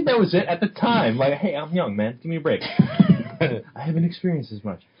I think that was it at the time. Like, hey, I'm young, man. Give me a break. I haven't experienced as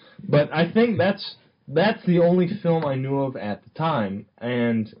much. But I think that's the only film I knew of at the time.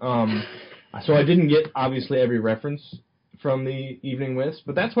 And so I didn't get, obviously, every reference from The Evening With,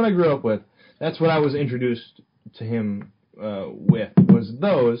 but that's what I grew up with. That's what I was introduced to him with, was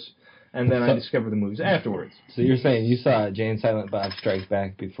those, and then I discovered the movies afterwards. So you're saying you saw Jay and Silent Bob Strike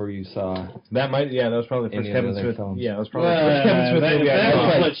Back before you saw... That was probably the first Kevin Smith films. Yeah, that was probably the first Kevin Smith movie I saw.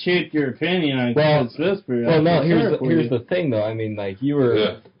 That's what shaped your opinion on Kevin Smith. Well, no, here's the thing, though. I mean, like, you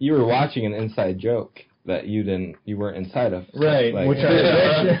were watching an inside joke that you weren't inside of. Right, like, which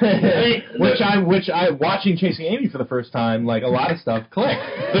I watching Chasing Amy for the first time, like, a lot of stuff clicked.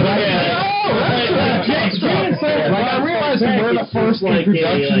 I realized where the first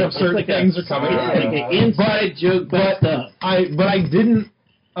introduction of certain things are coming in. Like an inside joke stuff. But I didn't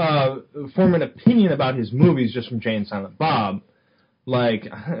form an opinion about his movies just from Jay and Silent Bob. Like,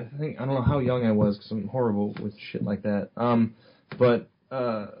 I don't know how young I was, because I'm horrible with shit like that.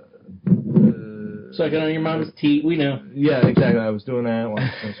 Sucking on your mama's teeth, we know. Yeah, exactly. I was doing that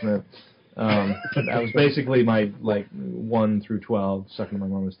watching Kevin Smith. That was basically my 1 through 12, sucking on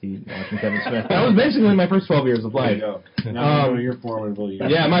my mama's teeth, watching Kevin Smith. That was basically my first 12 years of life. Your formidable years.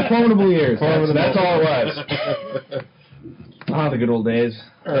 Yeah, my formidable years. That's all it was. The good old days.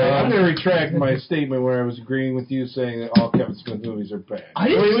 I'm going to retract my statement where I was agreeing with you saying that all Kevin Smith movies are bad. I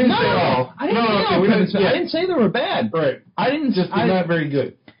didn't say they were bad. Right. They're not very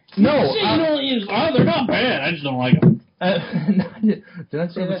good. No. They're not bad. I just don't like them. Did I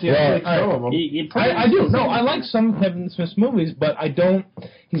say that? I do. No, I like some of Kevin Smith's movies, but I don't.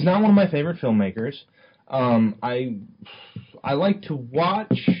 He's not one of my favorite filmmakers. I like to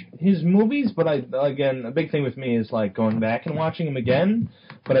watch his movies, but again, a big thing with me is like going back and watching them again.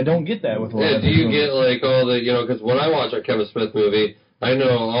 But I don't get that with a lot of do you get like all the because when I watch a Kevin Smith movie, I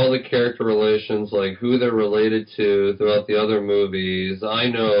know all the character relations, like who they're related to throughout the other movies. I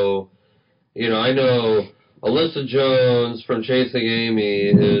know Alyssa Jones from Chasing Amy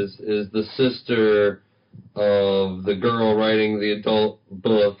is the sister of the girl writing the adult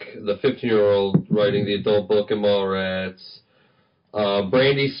book, the 15-year-old writing the adult book in Mallrats.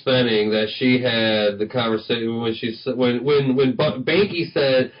 Brandy Spenning, that she had the conversation when Banky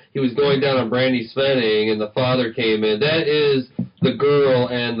said he was going down on Brandy Spenning and the father came in. That is the girl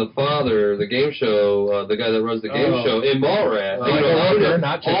and the father, the game show, the guy that runs the game show in Mallrats.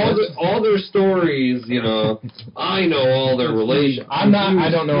 All their stories, I know all their relations. I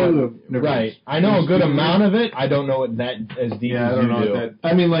don't know. Right. I know a good amount of it. I don't know it that as deep as you do.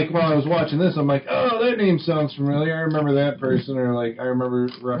 I mean, like, while I was watching this, I'm like, oh, that name sounds familiar. I remember that person, or like, I remember.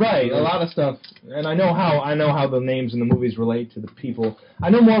 Right, a lot of stuff. And I know how the names in the movies relate to the people. I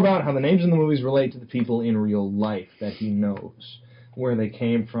know more about how the names in the movies relate to the people in real life that he knows. Where they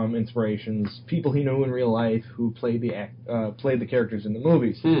came from, inspirations, people he knew in real life who played the characters in the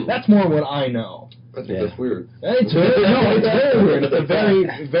movies. That's more what I know. I think that's weird. It's very weird. It's a very,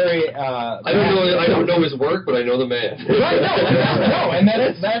 very. I don't know his work, but I know the man. Right? No, and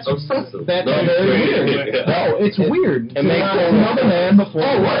that's obsessive. That's very weird. Yeah. No, it's weird. It makes know the man before.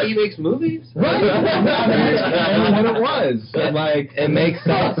 Oh, what? He makes movies? Right. That's what it was. Like, it makes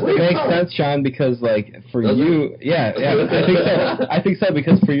sense. It makes sense, Sean, because like for you, I think so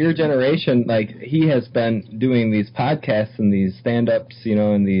because for your generation, like he has been doing these podcasts and these stand-ups,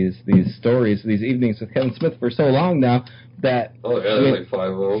 and these stories, these evenings with Kevin Smith for so long now that there's like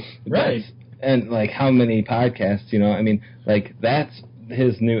 5 of them. Right. And like how many podcasts, like that's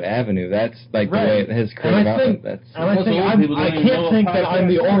his new avenue. That's like the way his creative outlet. I can't think that I'm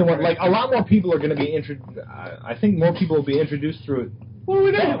the only one. Like a lot more people are going to be I think more people will be introduced through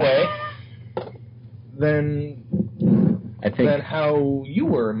it that way than how you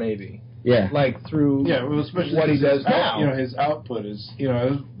were maybe. Yeah. Like through well, especially what he does now. His output is, I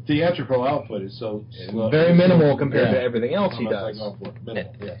was theatrical output is so slow. Very minimal compared to Yeah. everything else he Almost does. like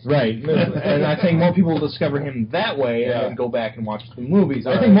minimal, yes. Right, and I think more people will discover him that way Yeah. and go back and watch the movies.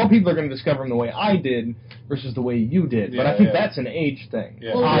 I Right. think more people are going to discover him the way I did versus the way you did. But I think that's an age thing.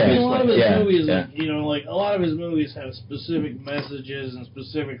 Yeah. Well, Obviously. a lot of his movies, Yeah. like a lot of his movies have specific messages and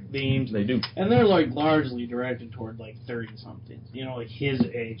specific themes, They do. and they're like largely directed toward like 30-somethings. Like his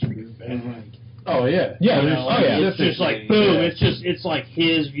age group, and like. Oh yeah, Yeah, It's just like boom. It's like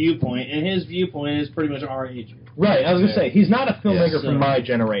his viewpoint, and his viewpoint is pretty much our age group. Right, I was going to say, he's not a filmmaker Yeah, from my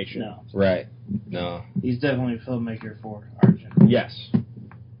generation. No, Right. No. he's definitely a filmmaker for our generation. Yes.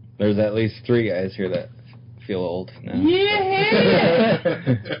 There's at least 3 guys here that feel old now. Yeah.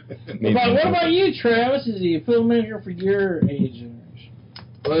 Maybe What about you, Travis? Is he a filmmaker for your age generation?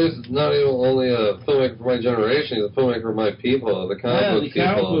 Well, he's not even only a filmmaker for my generation, he's a filmmaker for my people, the comic book the people.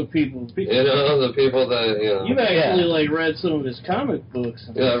 comic book people. You know, the people that, you know. You've actually like read some of his comic books.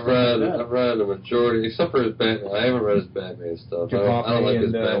 And Yeah, stuff like that. I've read the majority, except for his Batman. I haven't read his Batman stuff. I don't like his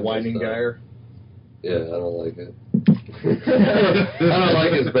and Batman Weininger. stuff. Yeah, I don't like it. I don't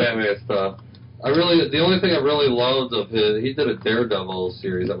like his Batman stuff. The only thing I really loved of his, he did a Daredevil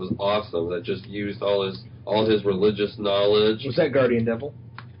series that was awesome. That just used all his religious knowledge. Was that Guardian Devil?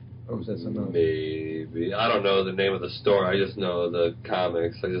 Or was that something else? Maybe, I don't know the name of the story. I just know the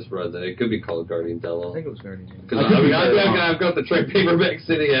comics. I just read that. It could be called Guardian I Devil. think it was Guardian Devil. Because I've got the trade paperback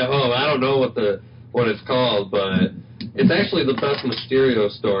sitting at home. I don't know what it's called, but it's actually the best Mysterio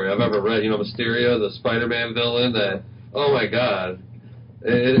story I've ever read. You know, Mysterio, the Spider-Man villain. That, oh my God,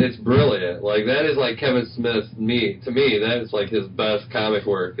 it's brilliant. Like that is like Kevin Smith. To me, that is like his best comic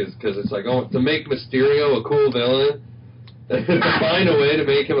work. Is because it's like, oh, to make Mysterio a cool villain, to find a way to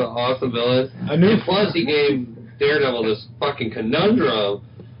make him an awesome villain. And plus, he gave Daredevil this fucking conundrum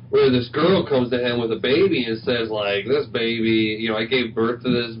where this girl comes to him with a baby and says, like, this baby, you know, I gave birth to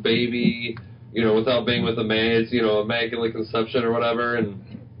this baby, you know, without being with a man. It's, you know, immaculate conception or whatever, and,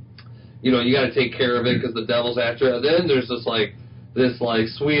 you know, you got to take care of it because the devil's after it. And then there's this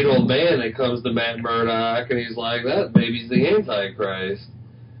sweet old man that comes to Matt Murdock, and he's like, that baby's the Antichrist.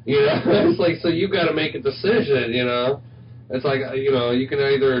 You know, it's like, so you got to make a decision, you know. It's like, you know, you can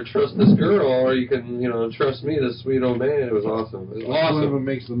either trust this girl or you can, you know, trust me, this sweet old man. It was awesome. It was One of awesome. them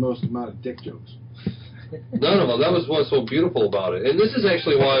makes the most amount of dick jokes. None of them. That was what's so beautiful about it. And this is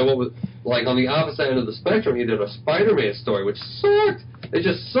actually why, like, on the opposite end of the spectrum, he did a Spider-Man story, which sucked. It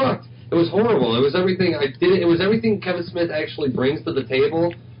just sucked. It was horrible. It was everything it was everything Kevin Smith actually brings to the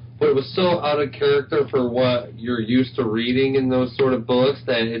table, but it was so out of character for what you're used to reading in those sort of books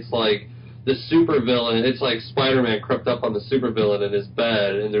that it's like, the supervillain, it's like Spider-Man crept up on the supervillain in his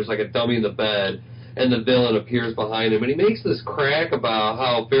bed, and there's like a dummy in the bed, and the villain appears behind him, and he makes this crack about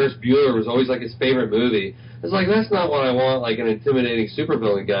how Ferris Bueller was always like his favorite movie. It's like, that's not what I want, like an intimidating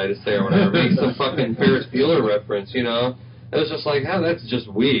supervillain guy to say or whatever. Make some fucking Ferris Bueller reference, you know? It was just like, that's just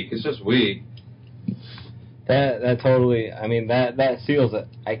weak. It's just weak. That totally, I mean, that seals it.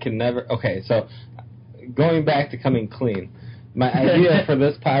 I can never, okay, so going back to coming clean, my idea for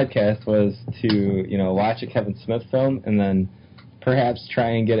this podcast was to, you know, watch a Kevin Smith film and then perhaps try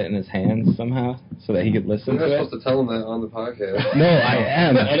and get it in his hands somehow so that he could listen You're to not it. supposed to tell him that on the podcast. No, I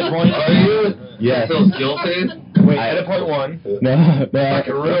am. Edit point. Are you? Yes. You feel guilty? Wait, edit point 1. No,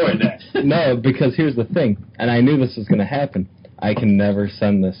 Fucking ruined it. No, because here's the thing, and I knew this was going to happen. I can never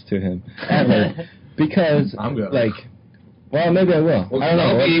send this to him, ever, because, I'm good. like, well, maybe I will. Well, I don't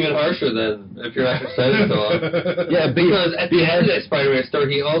know. that'll be even harsher then if you're not going to send it to him. Yeah, Because at the end of that Spider-Man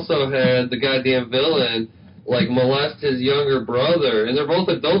story, he also had the goddamn villain, like, molest his younger brother, and they're both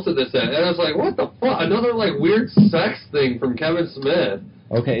adults at this end. And I was like, what the fuck? Another, like, weird sex thing from Kevin Smith.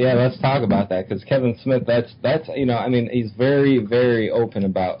 Okay, yeah, let's talk about that, because Kevin Smith, that's you know, I mean, he's very, very open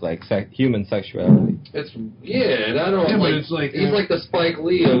about, like, human sexuality. And I don't Yeah, but like, it's like, he's like the Spike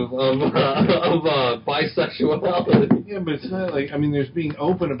Lee of bisexuality. Yeah, but it's not like, I mean, there's being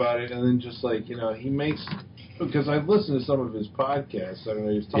open about it, and then just like, you know, he makes, because I've listened to some of his podcasts. I don't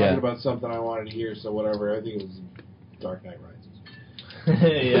know, he was talking about something I wanted to hear, so whatever. I think it was Dark Knight Rises.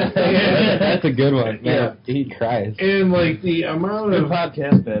 That's a good one. Man, he cries. And like the amount Good of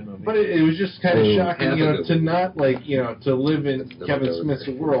podcast, bad movie. but it was just kind of shocking, you know, half to of it. not like, you know, to live in Kevin Smith's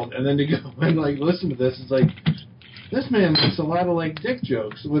world and then to go and like listen to this. It's like this man makes a lot of like dick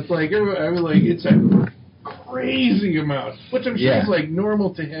jokes with like it's a crazy amount, which I'm sure is like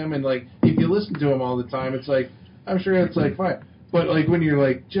normal to him. And like if you listen to him all the time, it's like I'm sure it's like fine. But like when you're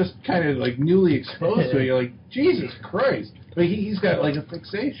like just kind of like newly exposed to it, you're like, Jesus Christ! Like he's got like a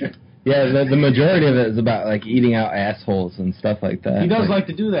fixation. Yeah, the majority of it is about, like, eating out assholes and stuff like that. He does like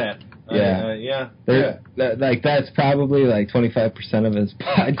to do that. Yeah. Yeah. That's probably like 25% of his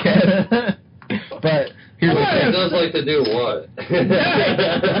podcast. But here's the He thing. does like to do what?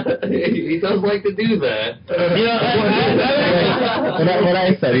 He does like to do that. What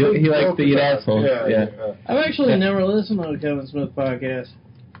I said, he likes to eat assholes. Yeah. I've actually never listened to a Kevin Smith podcast.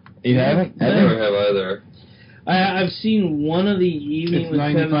 You haven't? Never have either. I've seen one of the evening It's with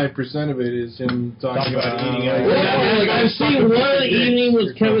Kevin. 95% of it is him talking about eating out. I've seen one of the evening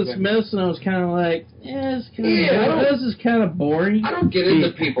with Kevin Smith, and I was kind of like, this is kind of boring. I don't get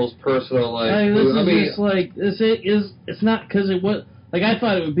into people's personal life. It's not because it was like I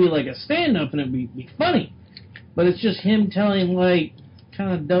thought it would be like a stand-up and it'd be funny, but it's just him telling like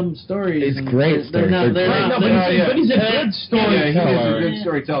kind of dumb stories. It's great stories. But he's a good storyteller. Yeah, he is a good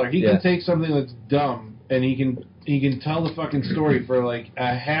storyteller. He can take something that's dumb and he can tell the fucking story for like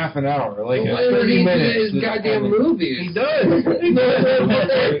a half an hour, like 30 minutes. His goddamn movies. He does. Good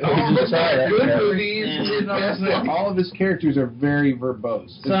movies. All of his characters are very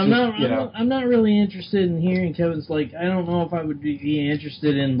verbose. So I'm not really interested in hearing Kevin's like. I don't know if I would be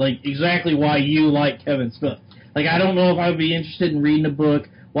interested in like exactly why you like Kevin Smith. Like I don't know if I would be interested in reading a book,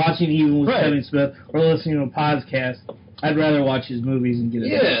 watching Even with Kevin Smith, or listening to a podcast. I'd rather watch his movies and get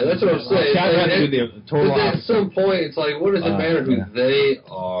it. Yeah, that's what I'm saying. At some point, it's like, what does it matter who they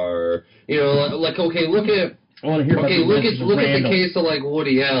are? You know, like okay, look at the case of like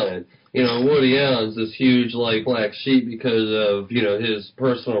Woody Allen. You know, Woody Allen's this huge like black sheep because of his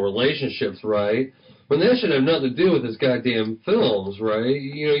personal relationships, right? But that should have nothing to do with his goddamn films, right?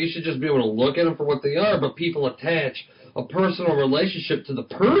 You should just be able to look at them for what they are. But people attach a personal relationship to the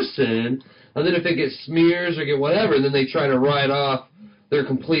person. And then if they get smears or get whatever, then they try to write off their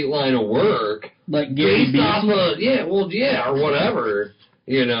complete line of work. Like Gary Busey? Or whatever,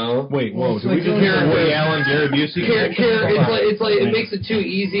 Wait, whoa, did we just hear Woody Allen, Gary Busey? It's like it makes it too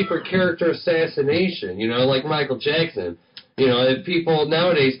easy for character assassination, like Michael Jackson. If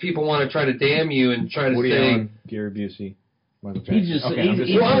nowadays people want to try to damn you and try to Woody say... Allen, Gary Busey. Michael Jackson.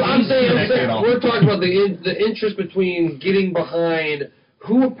 I'm saying, we're talking about the interest between getting behind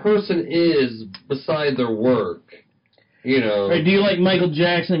who a person is beside their work, Right, do you like Michael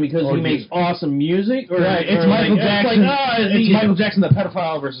Jackson because he makes awesome music? It's Michael Jackson. It's Michael Jackson the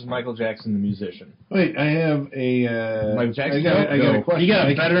pedophile versus Michael Jackson the musician. Wait, I have a... Michael Jackson? I got a question. You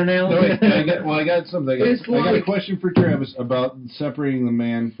got a better analogy? I got something. I got a question for Travis about separating the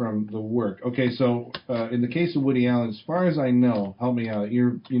man from the work. Okay, so in the case of Woody Allen, as far as I know, help me out.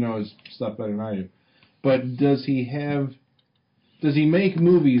 You know his stuff better than I do. But does he make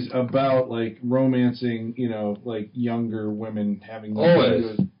movies about like romancing, like younger women having?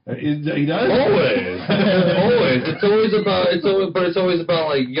 Always. He does. Always. Always. It's always about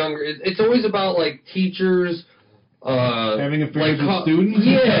like younger. It's always about like teachers having affairs with students.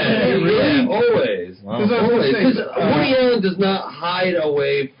 Yeah, always. Wow. Always. Because Woody Allen does not hide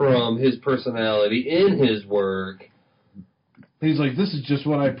away from his personality in his work. He's like, this is just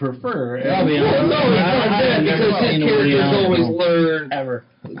what I prefer. Because his characters always learn.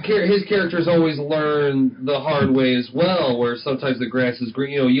 His characters always learn the hard way as well. Where sometimes the grass is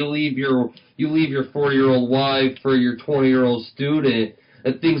green. You leave your 40-year-old wife for your 20-year-old student,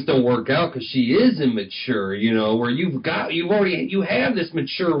 and things don't work out because she is immature. Where you have this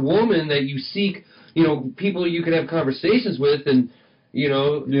mature woman that you seek. People you can have conversations with, and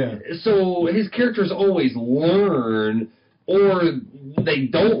So his characters always learn. Or they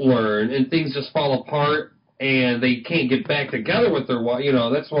don't learn, and things just fall apart, and they can't get back together with their wife.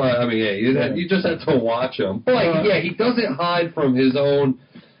 That's why, you just have to watch him. But, he doesn't hide from his own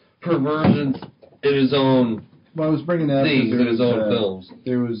perversions in his own Well, I was bringing that up things in his own films.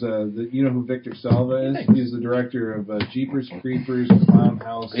 There was, you know who Victor Salva is? He's the director of Jeepers Creepers, Clown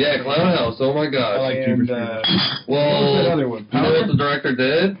House. Yeah, Clown House. Oh my gosh. I like Jeepers Creepers. Well, that other one? You know what the director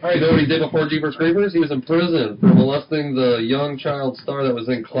did? You know what he did before Jeepers Creepers? He was in prison for molesting the young child star that was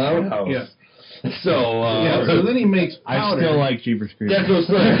in Clown House. Yeah. So then he makes Powder. I still like Jeepers Creepers. That's what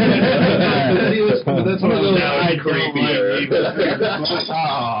I'm saying. But that's what I creepy.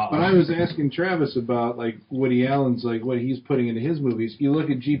 But I was asking Travis about like Woody Allen's like what he's putting into his movies. You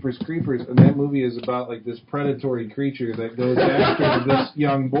look at Jeepers Creepers, and that movie is about like this predatory creature that goes after this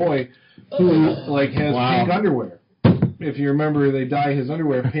young boy who like has pink underwear. If you remember, they dye his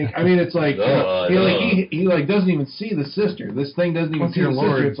underwear pink. I mean, it's like he doesn't even see the sister. This thing doesn't even see the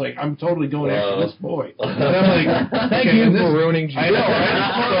sister. It's like I'm totally going after this boy. And I'm like, thank you for ruining Jesus. I know,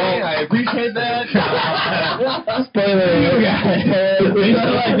 right? I appreciate that. Spoiler, you guys. I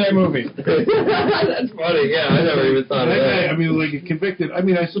like that movie. That's funny. Yeah, I never even thought of that. I mean, like convicted. I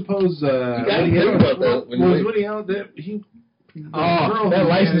mean, I suppose you gotta think about that. Was Woody Allen that that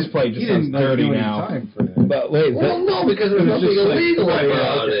license plate just sounds dirty now. But wait, Well, no, because there's nothing illegal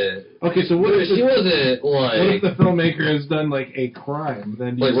about it. Okay, so what if She wasn't what if like the filmmaker has done like a crime?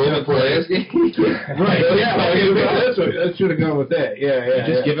 Then you Roman Polanski. Right? Yeah, that should have gone with that. Yeah.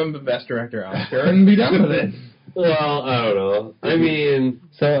 Just give him the best director Oscar and be done with it. Well, I don't know. I mean,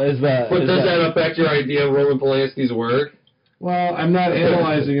 so is that? but does that affect your idea of Roman Polanski's work? Well, I'm not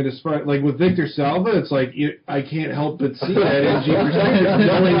analyzing it as far like with Victor Salva. It's like I can't help but see that in Jeepers Creepers,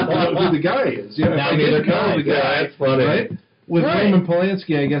 knowing who the guy is. You know, Now I neither get to know can I. the guy. Yeah, that's funny. Right? With Roman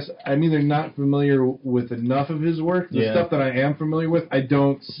Polanski, I guess I'm either not familiar with enough of his work. The stuff that I am familiar with, I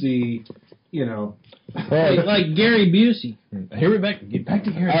don't see. You know, like Gary Busey. Here we get back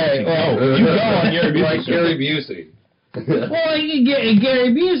to Gary All right, Busey. You go on Gary Busey. Like Gary Busey. Well,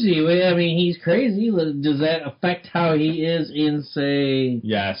 Gary Busey. I mean, he's crazy. Does that affect how he is in, say?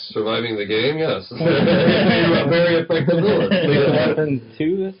 Yes. Surviving the game, yes. A very effective villain. Lethal Weapon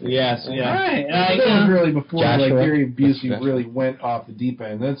 2? Yes. Yeah. All right. that was really before Joshua. like Gary Busey really went off the deep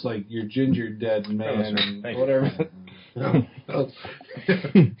end. That's like your ginger dead man and Thank you. whatever.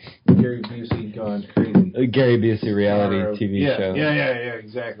 Gary Busey gone crazy. Gary Busey reality TV show. Yeah,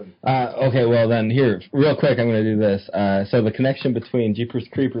 exactly. Okay, well then, here, real quick, I'm going to do this. So the connection between Jeepers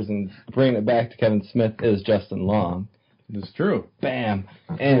Creepers and bringing it back to Kevin Smith is Justin Long. It's true. Bam.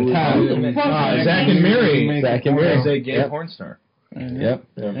 And Tom. Zach and Miri. Zach and Miri. Is a gay Yep. porn star. Yep.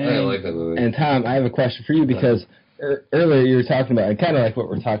 I like that movie. And Tom, I have a question for you because earlier you were talking about, kind of like what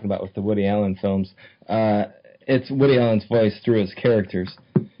we're talking about with the Woody Allen films, it's Woody Allen's voice through his characters.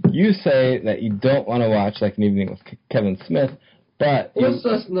 You say that you don't want to watch like An Evening with Kevin Smith, but Let's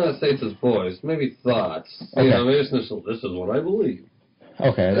not say it's his voice. Maybe thoughts. Okay. You know, maybe it's just, this is what I believe.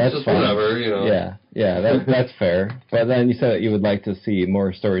 okay, It's that's just fine. whatever, you know. Yeah, that's fair. But then you said that you would like to see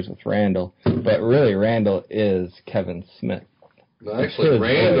more stories with Randall, but really Randall is Kevin Smith. No, actually, His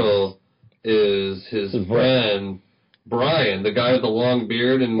Randall is his His friend Brian, the guy with the long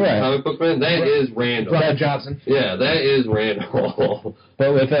beard and Right. comic book man. That is Randall. Brother Johnson. Yeah, that is Randall.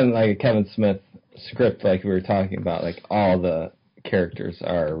 But within like a Kevin Smith script, like we were talking about, like all the characters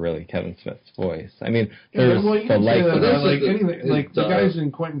are really Kevin Smith's voice. I mean, there's well, you the can say that like. about, like This is anything, the- like the guys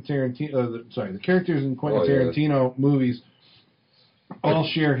in Quentin Tarantino. The characters in Quentin Tarantino movies all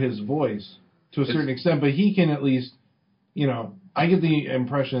share his voice to a certain extent, but he can at least, you know, I get the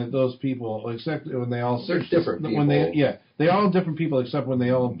impression that those people, except when they all They're different when they people. they all different people, except when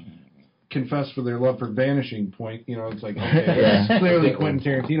they all confess for their love for Vanishing Point. You know, it's like okay, Yeah. it's clearly Quentin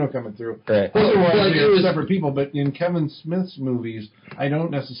Tarantino coming through. Right. Otherwise, like they're it was- separate people. But in Kevin Smith's movies, I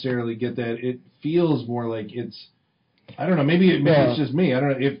don't necessarily get that. It feels more like it's. I don't know. Maybe it's just me. I don't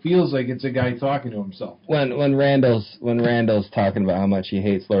know. It feels like it's a guy talking to himself. When Randall's talking about how much he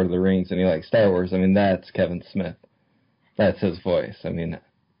hates Lord of the Rings and he likes Star Wars, I mean that's Kevin Smith. That's his voice. I mean,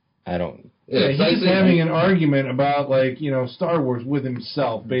 I don't. Yeah, He's having an argument about like Star Wars with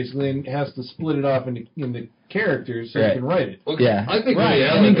himself, basically, and has to split it off into characters so he Right. can write it. Okay. Yeah. I think Right. Woody I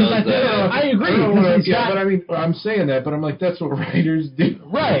Allen mean, 'cause does that. I agree. I don't know, Because he's got- but I mean, I'm saying that, but I'm like, that's what writers do.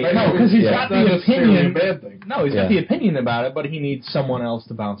 Right. No, because he's Yeah. got It's not the necessarily opinion. a bad thing. No, he's Yeah. got the opinion about it, but he needs someone else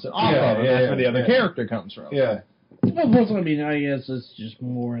to bounce it off Yeah, of, and yeah, that's where the yeah, other yeah. character comes from. Yeah. Well, plus, I mean, I guess it's just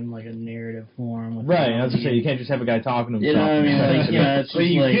more in like a narrative form. Right, I was gonna say, you can't just have a guy talking to You know himself. what I mean? Like, yeah, it's So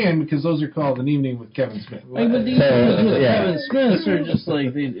just you like. can, because those are called An Evening with Kevin Smith. Like, but these So, ones with yeah. Kevin Smith are just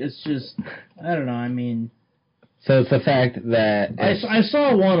like, it's just, I don't know, I mean. So it's the fact that I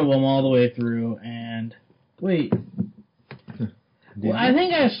saw one of them all the way through, and wait. Well, I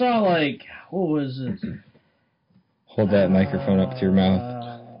think I saw like, what was it? hold that microphone up to your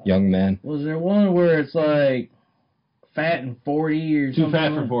mouth, young man. Was there one where it's like Fat and 40 or Too something?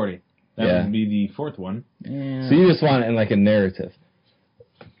 Fat for 40. That Yeah. would be the fourth one. Yeah. So you just want it in like a narrative,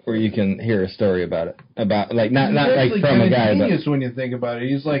 where you can hear a story about it, about like not like actually from a kinda guy, genius when you think about it.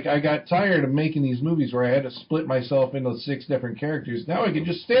 He's like, I got tired of making these movies where I had to split myself into 6 different characters. Now I can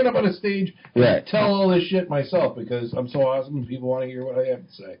just stand up on a stage and Right. tell all this shit myself because I'm so awesome and people want to hear what I have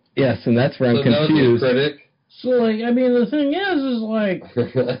to say. yes, and that's where I'm So that was the confused. critic. So, like, I mean, the thing is like, I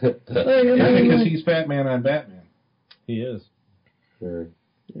Yeah, mean, because like- he's Fat Man on Batman. He is. Sure.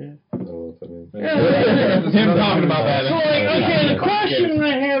 Yeah. I don't know what that means. Him talking about that. So, like, okay, the question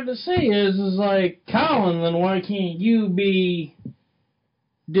I have to say is like, Colin, then why can't you be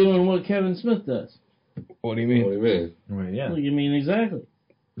doing what Kevin Smith does? What do you What mean? do you mean? Well, yeah. Like, I mean, exactly.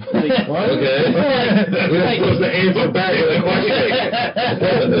 Like, Okay. We're supposed to answer back to the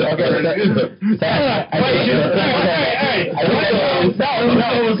question.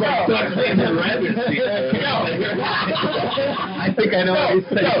 I think I know what he's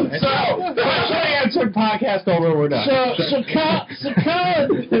saying. Answered podcast over. We're done. So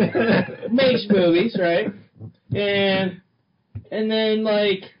Colin makes movies, right? And then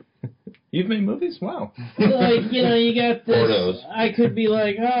like. You've made movies? Wow. Like, you know, you got this. Pornos. I could be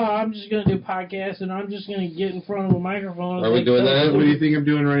like, oh, I'm just going to do podcasts and I'm just going to get in front of a microphone. Are we doing that? What do you think I'm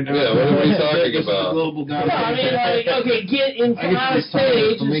doing right now? Yeah, what are we talking This is about? global No, I mean, like, okay, get in front of a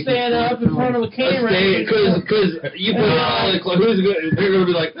stage and stand up in front of a camera. Because you put it on, like, who's good? They're going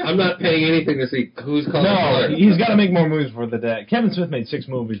to be like, I'm not paying anything to see who's calling. No, he's got to make more movies for the day. Kevin Smith made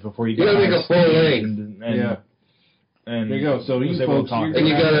 6 movies before he got You gotta make a full length. And There you go. So you folks, And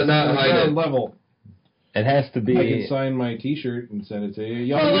you gotta not hide it. level. It has to be. I can sign my T-shirt and send it to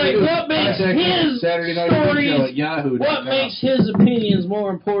you. Well, like, what makes his Saturday Night stories, Show at Yahoo. what makes his opinions more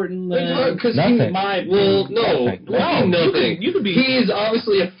important than Nothing. my Well, no, nothing. You could be. He's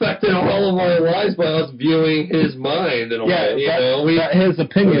obviously affected all of our lives by us viewing his mind in a way. You know, but his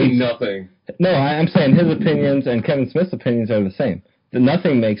opinions. nothing. No, I'm saying his opinions and Kevin Smith's opinions are the same.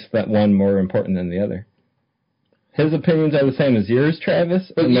 Nothing makes that one more important than the other. His opinions are the same as yours,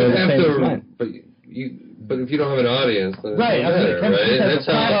 Travis, But and you they're the have same as to. mine. But if you don't have an audience, then Right, it doesn't matter, right? That's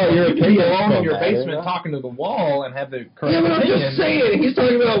how. you can be alone in don't your matter, basement no. talking to the wall and have the correct Yeah, but I'm opinion. just saying. He's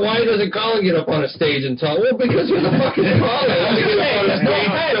talking about why doesn't Colin get up on a stage and talk? Well, because you're the fucking Colin. I get up on a stage.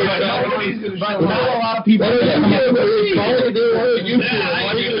 But not a lot of people. Why don't you do what you feel?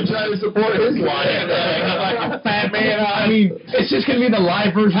 Why are you going to try to support his line? Fat man. I mean, it's just gonna be the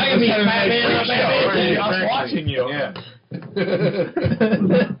live version. I can be of the fat man on show. Fat Man. I was watching you. Yeah.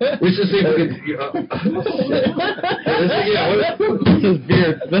 We should see if we can. This is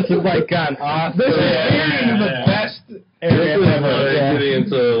beer. This is like gone awesome. This is the best area This is ever. getting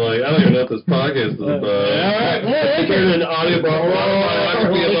into, like, I don't even know what this podcast is about. It's turned into audio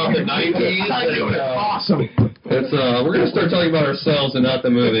biography about the 90s. Awesome. It's, we're going to start talking about ourselves and not the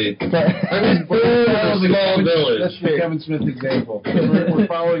movie. I was born in a small That's village. the Kevin Smith example. We're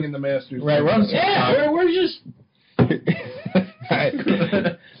following in the Masters. Right, we're on the Yeah, we're just.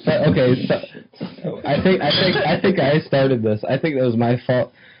 Okay, so I think I started this. I think that was my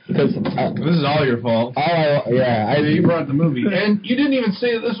fault because This is all your fault. You brought the movie, and you didn't even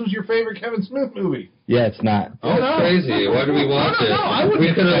say that this was your favorite Kevin Smith movie. Yeah, it's not. Oh, that's crazy. Why did we watch it? I wouldn't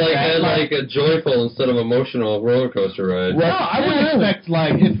We could have, like, expect had, that. like, a joyful instead of emotional roller coaster ride. No, I wouldn't expect,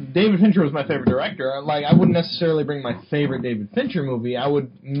 like, if David Fincher was my favorite director, like, I wouldn't necessarily bring my favorite David Fincher movie. I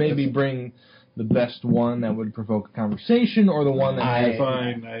would maybe bring the best one that would provoke a conversation, or the one that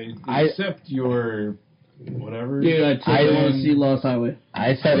I accept your whatever. Dude, I want to see Lost Highway.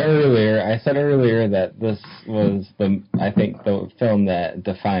 I said earlier that this was the film that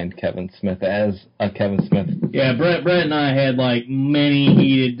defined Kevin Smith as a Kevin Smith. Yeah, Brett and I had like many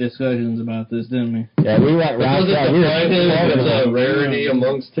heated discussions about this, didn't we? Yeah, we went round. Does it define him if it's a rarity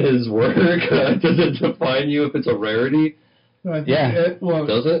amongst his work? Does it define you if it's a rarity? Yeah.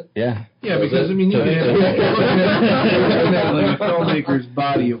 Does it? Yeah. Yeah, because I mean, you have like a filmmaker's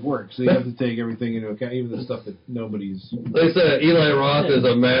body of work, so you have to take everything into account, even the stuff that nobody's. They said Eli Roth is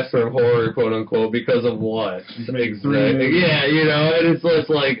a master of horror, quote unquote, because of what? Exactly. Yeah, you know, and it's just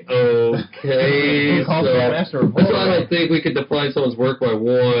like, okay. Who calls him a master of That's horror? why I don't think we could define someone's work by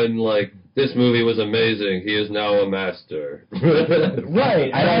one, like, this movie was amazing. He is now a master. Right.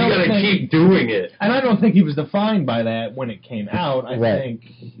 You gotta keep doing it. And I don't think he was defined by that when it came out. I think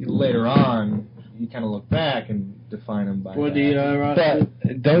later on, you kind of look back and define him by What that. do you Roth?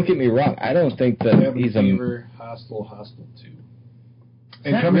 But don't get me wrong. I don't think that he's a. Fever, Hostel 2.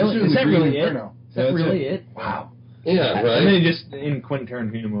 And that coming really- soon, is The that Green really it? Inferno. Is that really it? Wow. Yeah, And right? then just in Quentin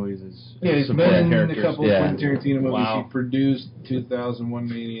Tarantino movies is Yeah, he's supporting been in a characters. couple of Quentin Tarantino movies. Wow. He produced 2001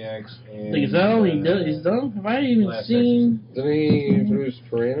 Maniacs. And, Like, is that all he's done? Have I even Last seen? Didn't he produce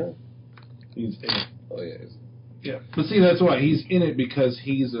Piranha? He's in it. Oh, yeah. Yeah, but see, that's why he's in it, because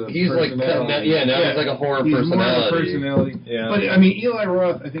he's a He's like, personality. he's like a horror He's personality. more of a personality. Yeah. But, I mean, Eli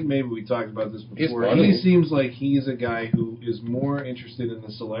Roth, I think maybe we talked about this before. funny. He seems like he's a guy who is more interested in the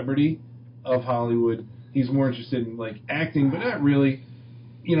celebrity of Hollywood. He's more interested in, like, acting, but not really.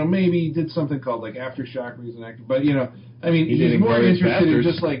 You know, maybe he did something called, like, Aftershock where he's an actor. But, you know, I mean, He did he's more Inglourious interested in Basterds.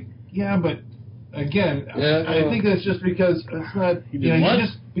 just, like, yeah, but, again, Yeah, I think that's just because it's not, you did know, what?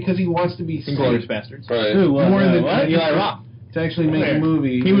 just because he wants to be Inglourious safe. Bastards. Right. Who? What? More than what? Eli Roth. To actually make a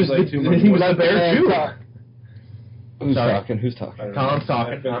movie. He was like too much. out there too. Who's Sorry. talking? Who's talking? Colin's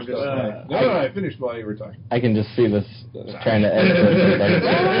talking. I finished this. Uh, No, I finished while you were talking. I can just see this trying to edit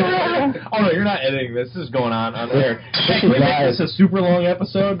this. Oh no, you're not editing this. This is going on air. Hey, is can we make live. this a super long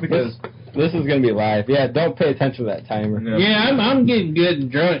episode? Because This is gonna be live. Yeah, don't pay attention to that timer. Yeah, I'm getting good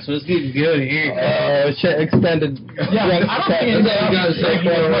and drunk, so it's getting good here. Shit, extended. Yeah, I don't think You guys say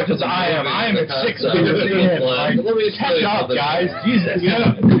as much as I am. I am at 6 minutes in. Like, Let me catch up, guys. Jesus.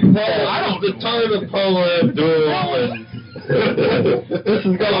 Well, I don't. The time of Poland duel. This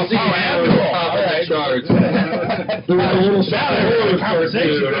is going See, top of the charts. There was a little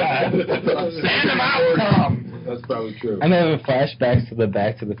conversation. Stand them out, That's probably true. I'm having flashbacks to the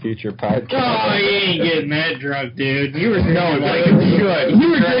Back to the Future podcast. Oh, you ain't getting that drunk, dude. You were drinking like you should. You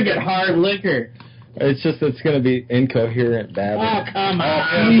were drinking hard liquor. It's just it's gonna be incoherent babble. Oh, come on.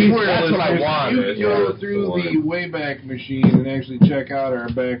 That's what I want. You can go through the Wayback Machine and actually check out our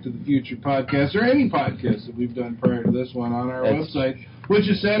Back to the Future podcast, or any podcast that we've done prior to this one, on our website, which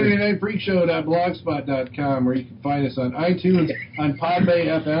is SaturdayNightFreakShow.blogspot.com, where you can find us on iTunes, on Podbay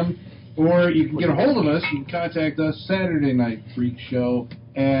FM, or you can get a hold of us. You can contact us,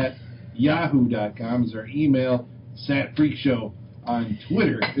 SaturdayNightFreakShow@yahoo.com is our email. SatFreakShow on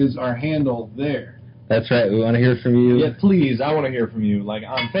Twitter is our handle there. That's right. We want to hear from you. Yeah, please. I want to hear from you. Like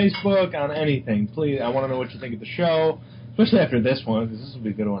on Facebook, on anything. Please. I want to know what you think of the show, especially after this one, because this will be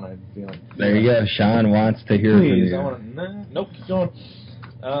a good one. I feel like. There you go. Sean wants to hear from Please. you. I want to. Nope. Keep going.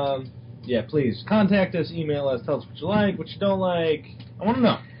 Yeah. Please contact us. Email us. Tell us what you like, what you don't like. I want to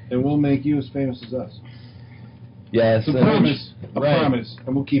know. And we'll make you as famous as us. Yes. It's a promise. A Right. promise.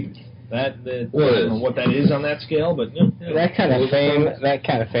 And we'll keep it. I don't know what that is on that scale, but yeah. That kind of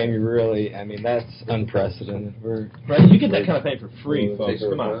fame. You really. I mean, that's unprecedented. Right. You get that kind of fame for free, folks.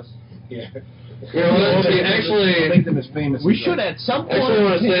 Come on. Yeah. You know what? Actually, Make them as famous We as should us. at some point. Actually, I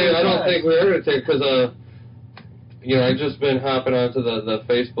want to say I don't think we're going to take because I just been hopping onto the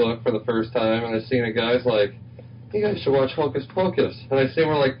Facebook for the first time, and I seen a guy's like, "You guys should watch Hocus Pocus," and I see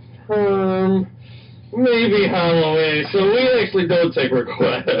we're like, maybe Halloween, so we actually don't take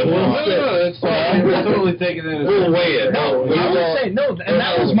requests. We're totally taking that as We'll weigh it. No, We I would won't- say no, and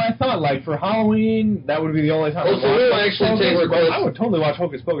that was my thought. Like for Halloween, that would be the only time. Oh, so we don't actually take requests. I would totally watch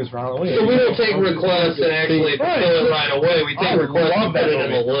Hocus Pocus for Halloween. So we don't take requests and actually fill it right away. We take I would requests and love put that it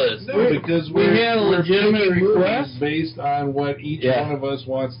in the list. No, because We had a legitimate picking movies request. based on what each Yeah. one of us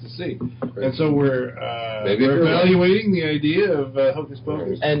wants to see, and so we're Maybe if you're evaluating the idea of Hocus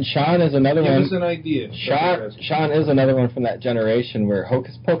Pocus. And Sean is another Give one. us an idea. Sean is another one from that generation where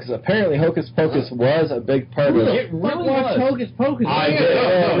Hocus Pocus was a big part of It it. really What's was. Hocus Pocus?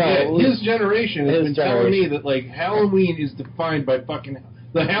 His generation has His been telling me generation. that like Halloween is defined by fucking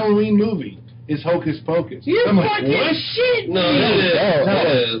the Halloween movie is Hocus Pocus. You I'm like, fucking what? shit! No, it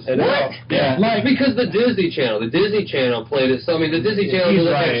is. It is. Yeah. Like because the Disney Channel played it. So I mean, the Disney Channel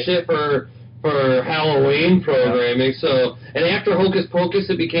doesn't have shit for Halloween programming. So and after Hocus Pocus,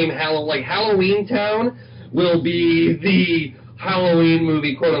 it became Halloween Town will be the Halloween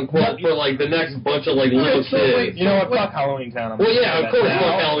movie, quote unquote, for like the next bunch of like little kids. You know what? Fuck Halloween Town. Well, yeah, of course,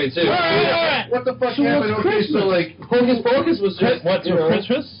 fuck Halloween too. What the fuck happened? Okay, so like Hocus Pocus was just What's you know,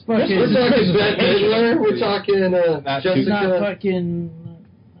 Christmas? We're talking Bette Midler. We're talking Not Jessica. fucking.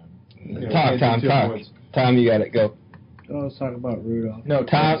 Talk, Tom, talk. Tom, you got it. Go. Oh, let's talk about Rudolph. No,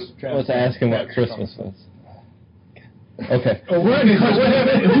 Tom Travis. was asking what Christmas was. Okay.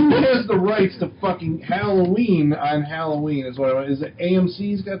 who has the rights to fucking Halloween on Halloween? Is what I want. Is it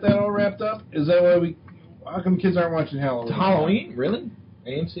AMC's got that all wrapped up? Is that why we? How come kids aren't watching Halloween? Halloween? Really?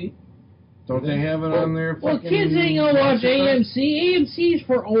 AMC? Don't they have it on their? Well, fucking kids ain't gonna watch AMC. AMC's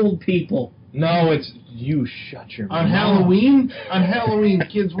for old people. No, it's you. Shut your mouth. On Halloween? On Halloween,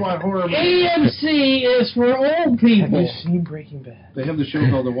 kids want horror movies. AMC is for old Have you people. seen Breaking Bad? They have the show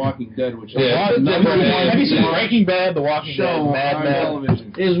called The Walking Dead, which Yeah, is the number one Have you seen Breaking Bad, The Walking show Dead, on Mad Men?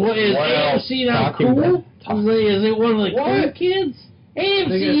 television. Is What else? AMC not Talking cool? Is it one of the cool What? kids? AMC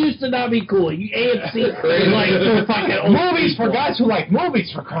They get- used to not be cool. AMC is like for fucking old Movies for people. guys who like movies,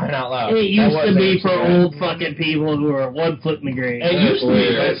 for crying out loud. It used That to was be AMC, for right? old fucking people who are 1 foot in the grave. It used to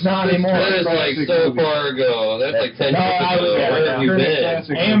be, but it's not anymore. That is like so Classic far ago. That's like 10 No, years I was ago. there Where now. have you been?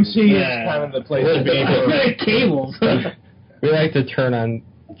 Classic AMC movie. is kind of the place to be for. Cables. We like to turn on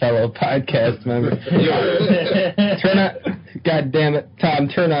fellow podcast members. Turn on. God damn it, Tom!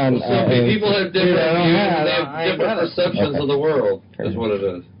 Turn on. So people have different Dude, I don't views. have- They I have ain't different got it. perceptions of the world. Is what it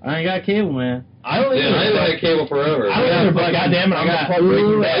is. I ain't got cable, man. I don't Yeah, I haven't had cable forever. I don't either, but goddamn it, I'm gonna plug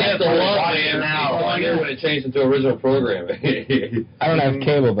Breaking I Bad. have to love it AMC now. all year when it changed into original programming. I don't have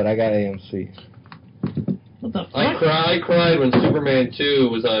cable, but I got AMC. What the fuck? I cried when Superman 2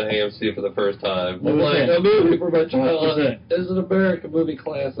 was on AMC for the first time. I'm What was like, that? a movie for my What was child. that? It's an American movie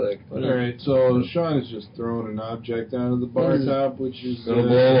classic. All right, so Sean is just throwing an object onto the bar top, which is It'll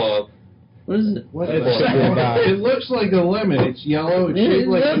blow up. What is it? What It's about- it looks like a lemon. It's yellow. It's shaped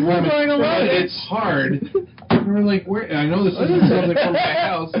like a looks lemon. like a lemon. But it's hard. And we're like, where? I know this isn't something from my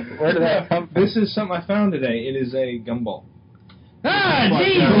house. Where did that come from? This is something I found today. It is a gumball.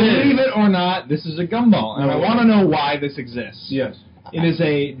 Jesus! Believe it or not, this is a gumball, and I want to know why this exists. Yes. It is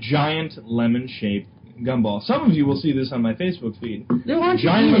a giant lemon-shaped gumball. Some of you will see this on my Facebook feed. Then why don't you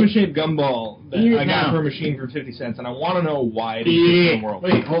Giant eat it? lemon-shaped gumball that Eat it I got now. for a machine for 50 cents, and I want to know why it Eat exists in it. the world.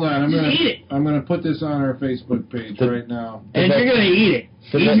 Wait, hold on. Eat it. I'm gonna put this on our Facebook page right now. And you're gonna eat it.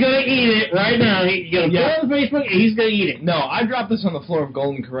 He's gonna eat it right now. He's gonna put it on Facebook and he's gonna eat it. No, I dropped this on the floor of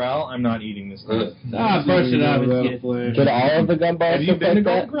Golden Corral. I'm not eating this thing. Brush it off. That'll It's flash. Did all of the gumballs Have you look been to like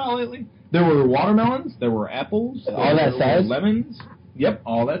Golden that? Corral lately? There were watermelons. There were apples. All that there size? were lemons. Yep,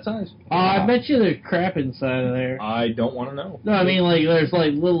 all that size. Oh, I bet you there's crap inside of there. I don't want to know. No, I mean like there's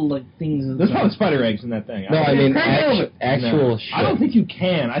like little like things inside. There's probably spider eggs in that thing. No, I mean Crack it open. actual No. shit. I don't think you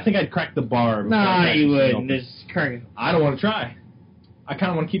can. I think I'd crack the bar. before I Nah, crack you this thing wouldn't. open. Just crack it. I don't want to try. I kind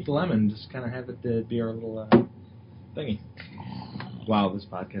of want to keep the lemon, just kind of have it be our little thingy. Wow, this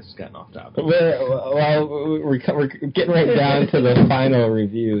podcast has gotten off topic. We're getting right down to the final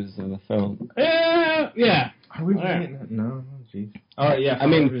reviews of the film. Yeah. Are we Alright. getting no? Jeez. All right, yeah. I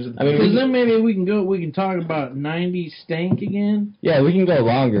mean, Because then maybe we can talk about 90s stank again. Yeah, we can go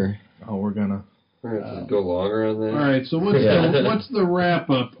longer. oh, we're gonna. We're going to have to go longer on that. All right. So Yeah. what's the wrap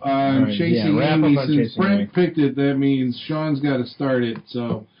up on All right, Chasing yeah, wrap Amy? up on Since Chasing Brent Amy. picked it, that means Sean's got to start it.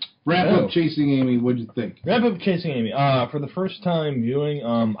 So wrap Oh. up Chasing Amy. What'd you think? Wrap up Chasing Amy. For the first time viewing,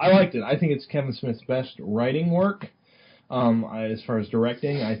 I liked it. I think it's Kevin Smith's best writing work. As far as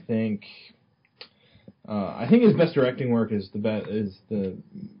directing, I think his best directing work is the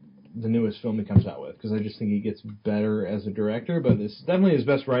newest film he comes out with, because I just think he gets better as a director. But this is definitely his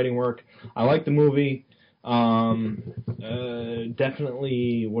best writing work. I like the movie.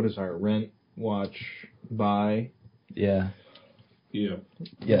 Definitely, what is our rent, watch, buy? Yeah. Yeah.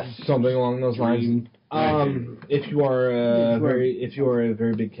 Yes. Something along those lines. If you are a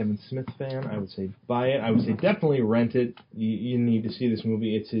very big Kevin Smith fan, I would say buy it. I would say definitely rent it. You need to see this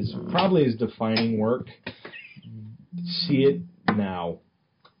movie. It's probably his defining work. See it now,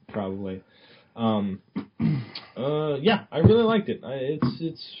 probably. Yeah, I really liked it.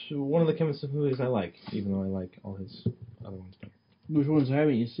 It's one of the Kevin Smith movies I like, even though I like all his other ones better. Which ones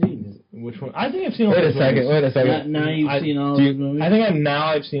haven't you seen? Which one? I think I've seen all Wait a his movies. second. Now you've seen all do those movies? I think I've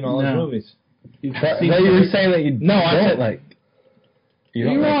seen all his No. movies. You've But seen you were saying that you No, I don't said- like. You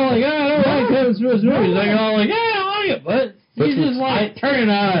You don't were all like, I don't like Kevin Smith's movies. Like, you're all like, yeah, I like it, but This you was- just like turning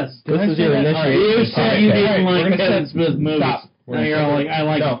on us. This is say your that? initiation. You said you podcast. didn't We're like gonna Kevin set- Smith movies. Stop. We're Now gonna you're set all the- like, I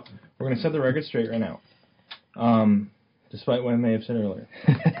like no. it. We're going to set the record straight right now. Despite what I may have said earlier.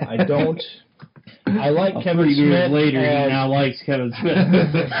 I don't... I like Kevin 3 Smith years later, as... he now likes Kevin Smith.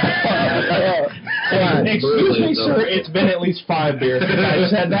 Excuse me, sir. It's been at least 5 beers since I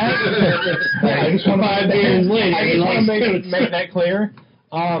said that. I just want 5 beers later, I he just want likes to Kevin make that clear.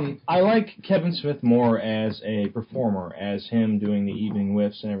 I like Kevin Smith more as a performer, as him doing the evening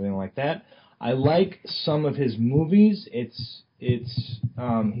whiffs and everything like that. I like some of his movies. He's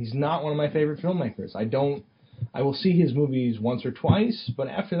not one of my favorite filmmakers. I will see his movies once or twice, but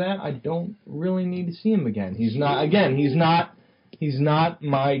after that, I don't really need to see him again. He's not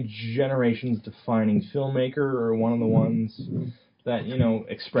my generation's defining filmmaker, or one of the ones that,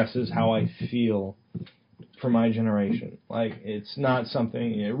 expresses how I feel for my generation. Like, it's not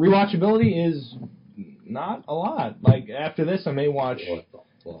something... Rewatchability is not a lot. Like, after this, I may watch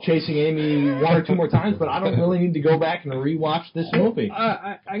Chasing Amy 1 or 2 more times, but I don't really need to go back and rewatch this movie.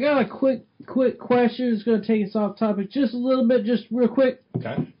 I got a quick question. It's going to take us off topic just a little bit, just real quick.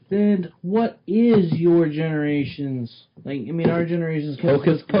 Okay. Then what is your generation's, our generation's...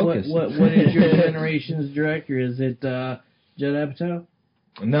 Hocus Pocus. What is your generation's director? Is it Judd Apatow?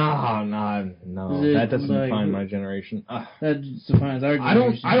 No. Is it That doesn't like- define my generation. That defines our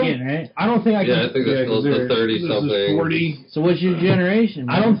generation again, right? I don't think I can... Yeah, I think that's close to 30-something. This is 40. So what's your generation?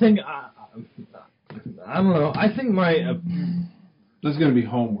 I don't think... I don't know. I think my... That's going to be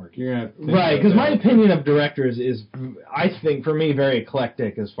homework. You're going to have to think Right, about because my that. opinion of directors is, I think, for me, very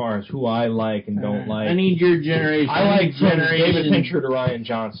eclectic as far as who I like and don't like. I need your generation. I like from generation. David Fincher to Ryan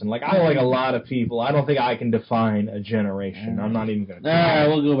Johnson. Like, I like a lot of people. I don't think I can define a generation. I'm not even going to All right,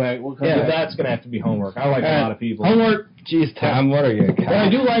 we'll go back. We'll come Yeah, back. that's going to have to be homework. I like a lot of people. Homework. Jeez, Tom, what are you? But I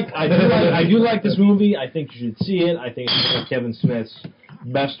do like this movie. I think you should see it. I think it's one of Kevin Smith's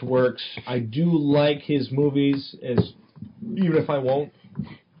best works. I do like his movies, even if I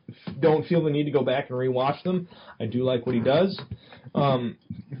don't feel the need to go back and rewatch them. I do like what he does.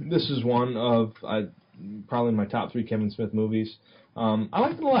 This is one of probably my top 3 Kevin Smith movies. I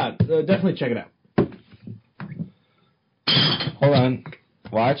liked it a lot. Definitely check it out. Hold on.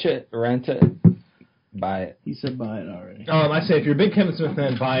 Watch it, rent it, buy it. He said buy it already. I say if you're a big Kevin Smith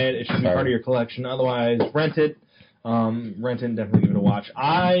fan, buy it. It should be Sorry. part of your collection. Otherwise, rent it. Rent it and definitely give it a watch.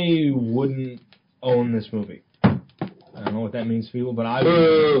 I wouldn't own this movie. I don't know what that means to people, but I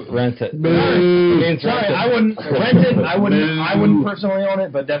would Rent it. Sorry, I wouldn't rent it. I wouldn't personally own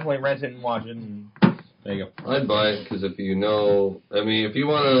it, but definitely rent it and watch it. And there you go. I'd buy it because if you want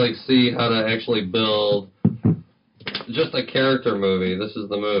to like see how to actually build just a character movie, this is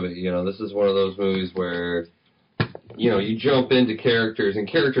the movie. You know, this is one of those movies where, you know, you jump into characters, and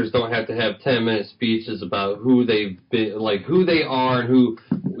characters don't have to have 10-minute speeches about who they've been, like who they are and who,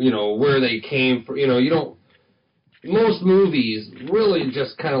 you know, where they came from. You know, you don't. Most movies really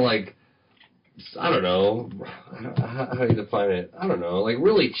just kind of like, I don't know, how do you define it? I don't know, like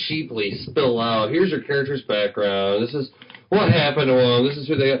really cheaply spill out, here's your character's background, this is what happened to them, this is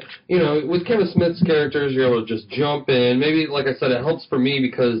who they are. You know, with Kevin Smith's characters, you're able to just jump in. Maybe, like I said, it helps for me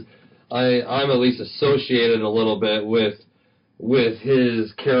because I'm at least associated a little bit with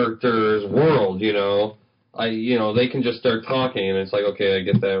his character's world, you know. They can just start talking, and it's like, okay, I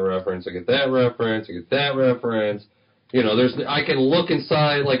get that reference, I get that reference, I get that reference. You know, I can look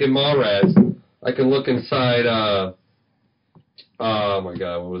inside, like in Mallrats, I can look inside, oh my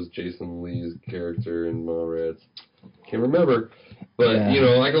god, what was Jason Lee's character in Mallrats? Can't remember. But, yeah. You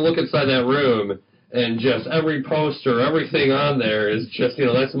know, I can look inside that room, and just every poster, everything on there is just, you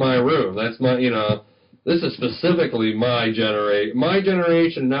know, that's my room. That's my, you know, this is specifically my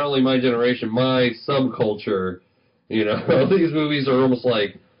generation, not only my generation, my subculture. You know, these movies are almost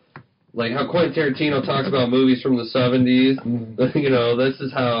like how Quentin Tarantino talks about movies from the 70s. Mm-hmm. You know, this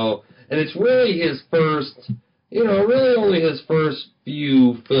is how, and it's really his first, you know, really only his first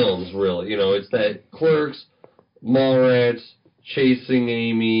few films, really. You know, it's that Clerks, Mallrats, Chasing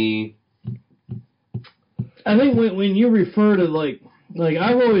Amy. I think when you refer to, like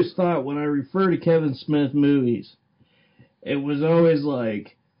I've always thought when I refer to Kevin Smith movies, it was always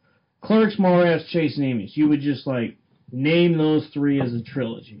like Clerks, Mallrats, Chasing Amy. You would just like name those three as a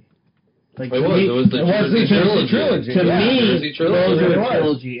trilogy. Like, it was the trilogy. To me, those are a was.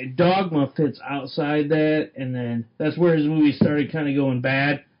 trilogy. And Dogma fits outside that, and then that's where his movies started kind of going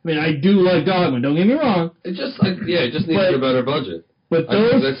bad. I mean, I do like Dogma, don't get me wrong. It just needs a better budget. But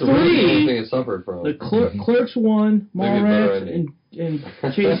those that's three, the only thing it suffered from. the Clerks 1, Mallrats, and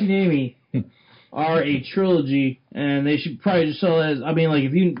Chasing Amy are a trilogy, and they should probably just sell it as, I mean, like,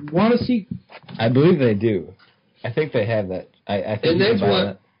 if you want to see... I believe they do. I think they have that. I think and that's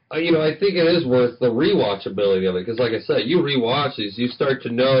what... You know, I think it is worth the rewatchability of it, because like I said, you rewatch these, you start to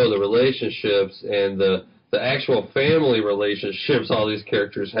know the relationships and the actual family relationships all these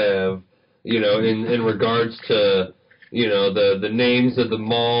characters have, you know, in regards to, you know, the names of the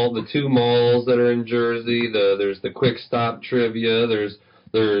mall, the two malls that are in Jersey, there's the Quick Stop trivia, there's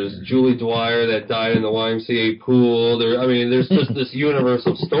Julie Dwyer that died in the YMCA pool, there's just this universe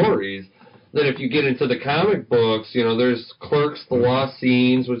of stories. Then if you get into the comic books, you know, there's Clerks, The Lost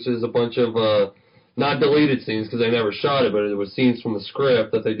Scenes, which is a bunch of, not deleted scenes because they never shot it, but it was scenes from the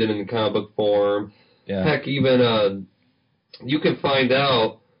script that they did in the comic book form. Yeah. Heck, even, you can find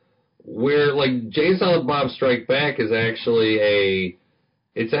out where, like, Jay Silent Bob Strike Back is actually a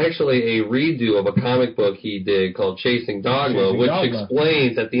redo of a comic book he did called Chasing Dogma,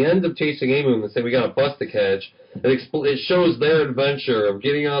 explains at the end of Chasing Amy when they say we got a bus to catch, it shows their adventure of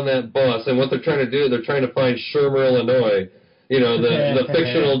getting on that bus, and what they're trying to do, they're trying to find Shermer, Illinois, you know, the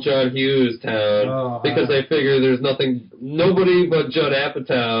fictional John Hughes town, because they figure there's nobody but Judd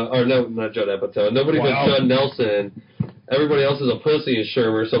Apatow, or no, not Judd Apatow, nobody but Judd Nelson. Everybody else is a pussy in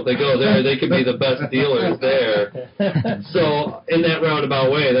Shermer, so if they go there, they could be the best dealers there. So, in that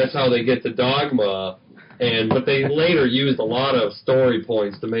roundabout way, that's how they get to Dogma. But they later used a lot of story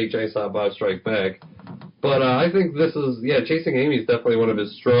points to make Jay Silent Bob Strike Back. But I think this is, Chasing Amy is definitely one of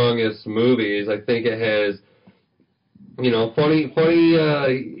his strongest movies. I think it has, you know, funny,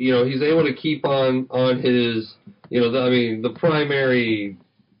 you know, he's able to keep on his, you know, the primary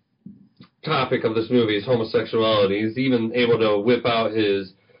topic of this movie is homosexuality. He's even able to whip out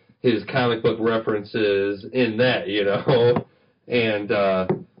his comic book references in that, you know. And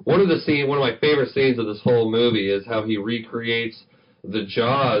one of my favorite scenes of this whole movie is how he recreates the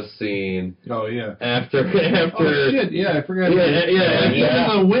Jaws scene. Oh yeah. After. Oh shit! Yeah, I forgot.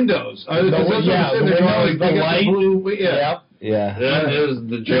 Yeah. The windows. The light. Yeah. That is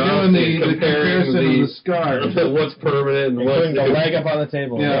the Jaws scene comparing the scars. What's permanent and what's putting the leg up on the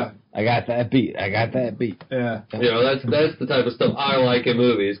table. Yeah. I got that beat. Yeah. You know, that's the type of stuff I like in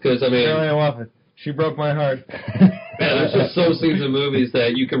movies, because I mean. She broke my heart. there's just some scenes in movies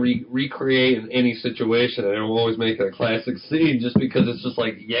that you can recreate in any situation, and it will always make it a classic scene just because it's just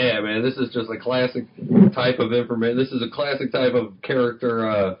like, yeah, man, this is just a classic type of information. This is a classic type of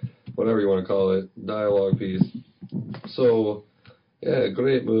character, whatever you want to call it, dialogue piece. So, yeah,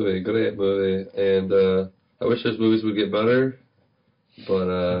 great movie, and I wish those movies would get better, but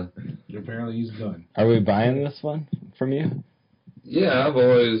apparently he's done. Are we buying this one from you? Yeah, I've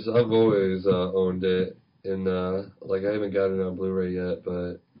always owned it, and like I haven't got it on Blu-ray yet,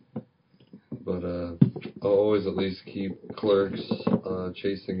 but I'll always at least keep Clerks,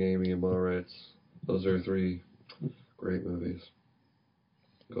 Chasing Amy, and Mallrats. Those are 3 great movies.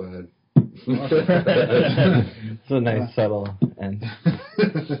 Go ahead. It's a nice subtle end.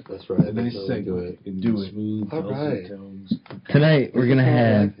 That's right. A nice segue. Do it. Smooth, All right. tones. Tonight we're gonna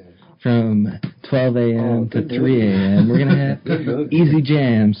have from 12 a.m. to 3 a.m. We're gonna have easy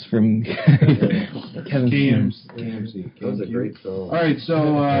jams from Kevin Smith. KMC. That was a great film. All right,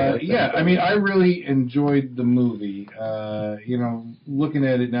 so yeah, I mean, I really enjoyed the movie. You know, looking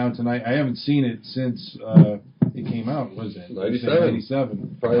at it now tonight, I haven't seen it since it came out. Was it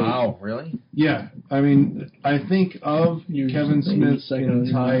 97? Probably. Wow, really? Yeah, I mean, I think of Kevin Smith's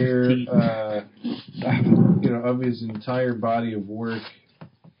entire, you know, of his entire body of work.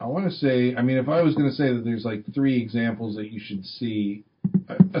 I want to say, I mean, if I was going to say that there's like 3 examples that you should see,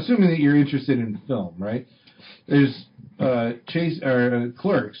 assuming that you're interested in film, right? There's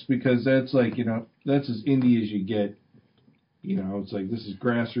Clerks, because that's like, you know, that's as indie as you get. You know, it's like, this is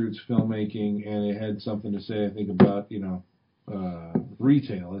grassroots filmmaking, and it had something to say, I think, about, you know,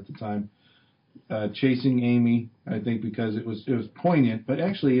 retail at the time. Chasing Amy, I think, because it was poignant, but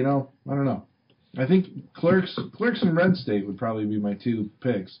actually, you know, I don't know. I think Clerks and Red State would probably be my 2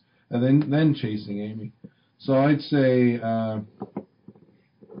 picks, and then Chasing Amy. So I'd say,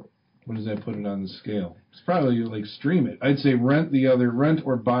 what does that put it on the scale? It's probably like stream it. I'd say rent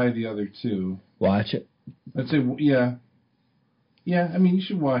or buy the other 2. Watch it. I'd say yeah. I mean, you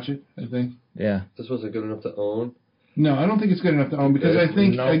should watch it, I think. Yeah. This wasn't good enough to own. No, I don't think it's good enough to own, because I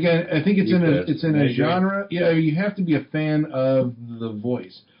think it's in a genre. Yeah, you have to be a fan of the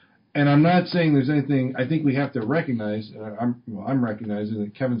voice. And I'm not saying there's anything. I think we have to recognize. I'm recognizing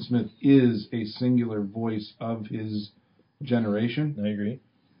that Kevin Smith is a singular voice of his generation. I agree.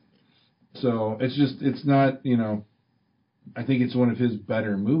 So it's not, you know. I think it's one of his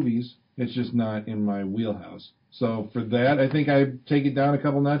better movies. It's just not in my wheelhouse. So for that, I think I'd take it down a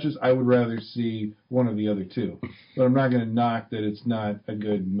couple notches. I would rather see one of the other 2. But I'm not going to knock that it's not a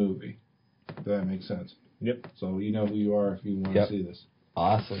good movie. If that makes sense. Yep. So you know who you are if you want to see this.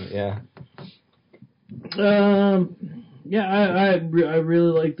 Awesome, yeah. Yeah, I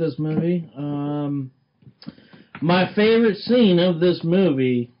really like this movie. My favorite scene of this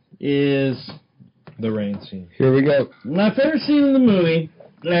movie is the rain scene. Here we go. My favorite scene in the movie,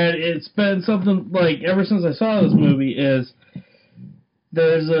 and it's been something like ever since I saw this movie, is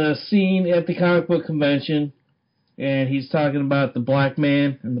there's a scene at the comic book convention, and he's talking about the black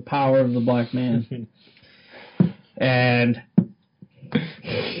man and the power of the black man. And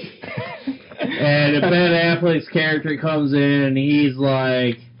Ben Affleck's character comes in and he's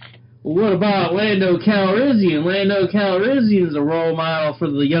like, well, what about Lando Calrissian? Lando Calrissian is a role model for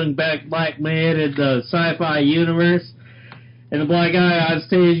the young black man in the sci-fi universe. And the black guy on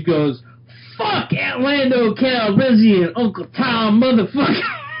stage goes, fuck Lando Calrissian, Uncle Tom, motherfucker.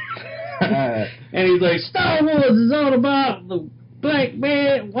 And he's like, Star Wars is all about the black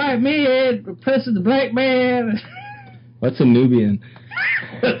man, white man, oppressing the black man. What's a Nubian?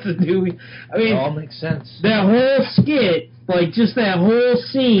 What's a Nubian? I mean, it all makes sense. That whole skit, like just that whole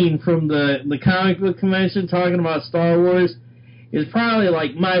scene from the comic book convention talking about Star Wars, is probably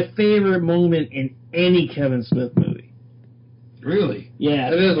like my favorite moment in any Kevin Smith movie. Really? Yeah.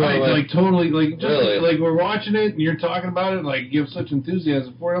 It is like totally, like just really? like we're watching it and you're talking about it, and like you have such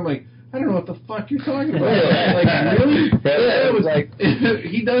enthusiasm for it. I'm like, I don't know what the fuck you're talking about. Like really? Yeah, it was like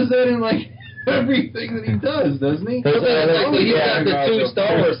he does that in like everything that he does, doesn't he? Well, he's got the 2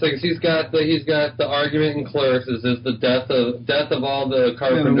 Star Wars things. He's got the argument in Clerks is the death of all the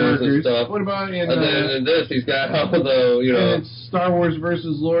carpenters and stuff. What about in and then in this he's got how the and it's Star Wars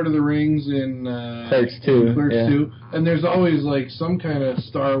versus Lord of the Rings in Clerks 2. Clerks 2, and there's always like some kind of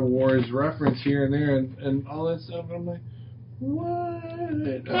Star Wars reference here and there and all that stuff. And I'm like, what?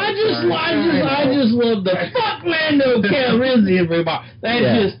 I just love the fuck Lando Calrissian remark.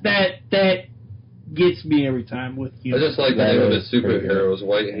 That gets me every time with you. I just like the name of the superheroes,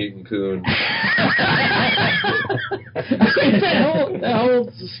 White Hayden Coon. that whole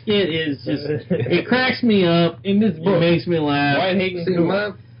skit is just, it cracks me up. In this book, it makes me laugh. White Hayden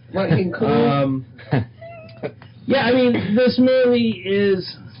Coon. Yeah, I mean, this movie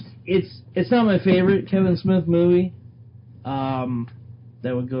it's not my favorite Kevin Smith movie.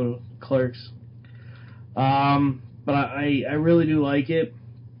 That would go to Clerks. But I really do like it.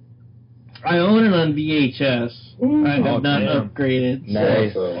 I own it on VHS. I have not upgraded.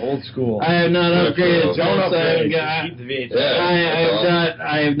 Nice. Old school. I have not upgraded. Don't upgrade. I Keep the VHS.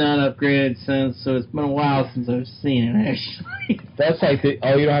 I have not upgraded since, so it's been a while since I've seen it, actually. That's like you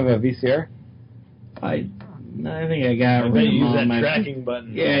don't have a VCR? I think I got I rid bet of you use all that my... tracking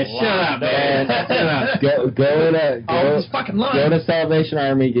button. Yeah, shut up, man. Shut up. This fucking line. Go to Salvation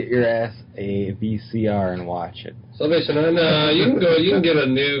Army, get your ass a VCR and watch it. Salvation Army, you can get a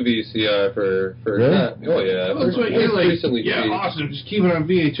new VCR for Really? oh yeah. That's what you're like. Recently Yeah, cheap. awesome. Just keep it on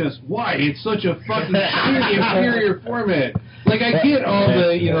VHS. Why? It's such a fucking shitty inferior format. Like I get all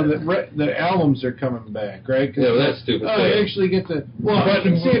the the albums are coming back, right? Yeah, well, that's stupid. Oh, I actually get to. Well, I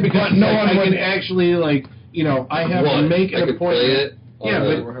can see it because I can actually I have to make an I could play appointment. it. Yeah,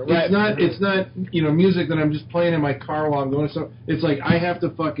 but it's not music that I'm just playing in my car while I'm going to something. It's like I have to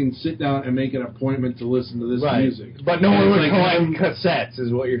fucking sit down and make an appointment to listen to this music. But no one would like collect cassettes,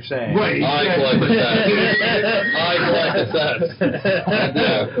 is what you're saying. Right. I collect cassettes.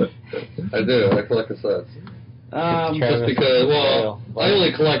 I do. I collect cassettes. Just because, I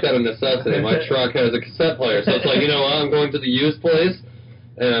only collect out of necessity. My truck has a cassette player, so it's like, I'm going to the used place,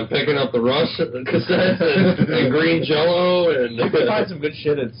 and I'm picking up the Rush cassettes and Green Jello, and You can find some good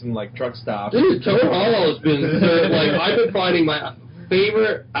shit at some truck stops. dude, Toad Hall has been I've been finding my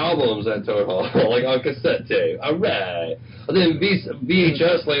favorite albums at Toad Hall, on cassette tape. All right. And then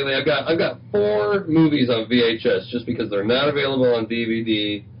VHS lately, I've got 4 movies on VHS just because they're not available on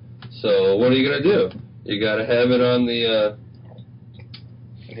DVD. So what are you gonna do? You gotta have it on the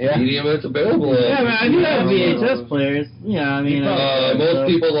medium that's available. Yeah, I do have VHS players. Yeah, I mean... most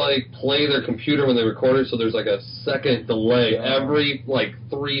people play their computer when they record it, so there's a second delay every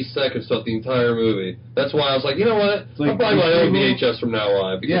 3 seconds throughout the entire movie. That's why I was like, you know what? I'll buy my own VHS from now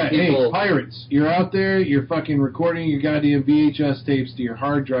on. Because hey, pirates, you're out there, you're fucking recording your goddamn VHS tapes to your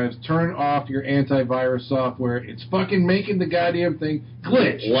hard drives. Turn off your antivirus software. It's fucking making the goddamn thing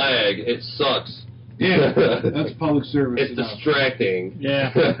glitch. Lag. It sucks. Yeah, that's public service. It's distracting.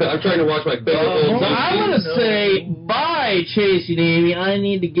 Yeah. I'm trying to watch my favorite old I want to say, buy Chasing Amy. I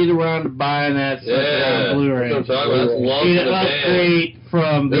need to get around to buying that stuff on Blu-ray. That's what I'm talking about. That's love Need for to the upgrade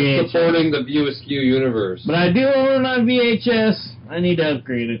from band. VHS. That's supporting the View Askew universe. But I do own it on VHS. I need to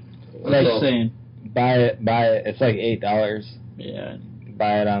upgrade it. Like saying. Buy it. It's like $8. Yeah.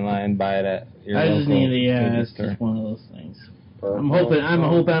 Buy it online. Buy it at your I just local need to. Yeah, movie it's store. just one of those things. I'm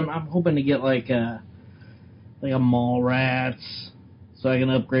hoping to get like a Mallrats, so I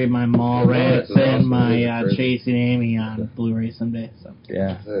can upgrade my Mallrats and my Chasing Amy on Blu-ray someday. So.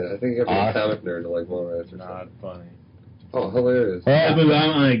 Yeah. I think you have to be a comic nerd to like Mallrats or Not funny. Oh, hilarious.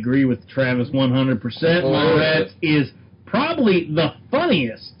 I agree with Travis 100%. Mallrats is probably the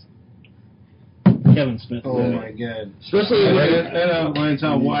funniest Kevin Smith movie. Oh my god! Especially when that outlines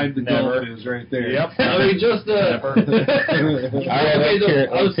how wide the gulf is right there. Yep. I mean, just I'm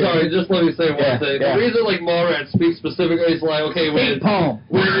sorry. Just let me say one thing. The reason Mallrats speaks specifically is when they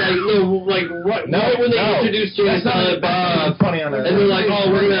introduce James Silent Bob, and they're like,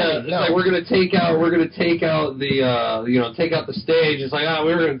 oh, we're gonna take out the take out the stage. It's like,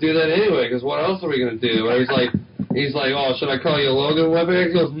 we were gonna do that anyway, because what else are we gonna do? And he's like, oh, should I call you Logan Weber?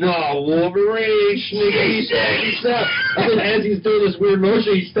 He goes, no, Wolverine, sneaky, stuff. And then as he's doing this weird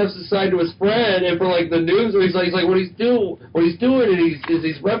motion, he steps aside to his friend, and for the news, he's like, what he's doing is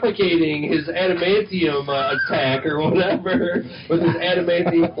he's replicating his adamantium attack or whatever with his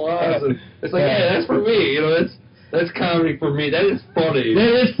adamantium claws. And it's like, yeah, that's for me. That's comedy for me. That is funny.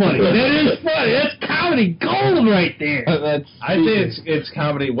 That is funny. That's comedy gold right there. I think it's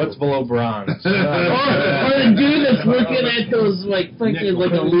comedy. What's below bronze? or the dude that's looking at those fucking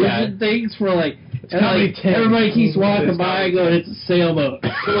illusion things for and everybody keees walking by going, it's a sailboat.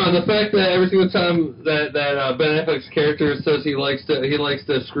 Come on, the fact that every single time that Ben Affleck's character says he likes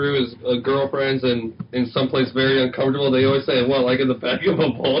to screw his girlfriends in someplace very uncomfortable, they always say, what, like in the back of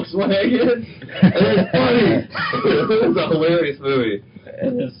a Volkswagen? And it's funny. It's a hilarious movie.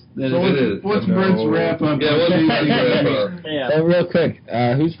 It is. What's Brent's wrap up? Yeah, what's wrap up? Yeah. Oh, real quick,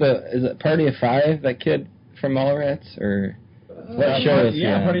 is it Party of Five, that kid from Mallrats, or what show is he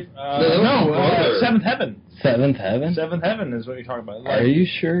on? Seventh Heaven. Seventh Heaven? Seventh Heaven is what you're talking about. Are you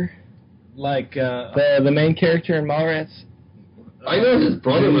sure? The main character in Mallrats? I know his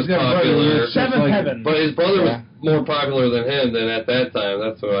brother was popular. Seventh Heaven. But his brother was more popular than him, then at that time,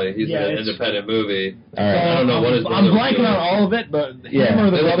 that's why he's an independent movie. All right. I don't know what his brother I'm was blanking doing. on all of it, but Yeah. him or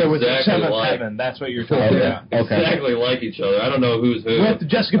the They look brother was exactly Seventh alike. Heaven. That's what you're talking about. Okay. Exactly like each other. I don't know who's who. With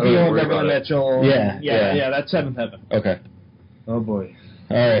Jessica I don't Biel and worry Beverly about it. Mitchell. Yeah. That's Seventh Heaven. Okay. Oh boy.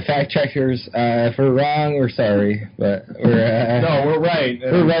 All right, fact checkers. If we're wrong, we're sorry, but we're No, we're right.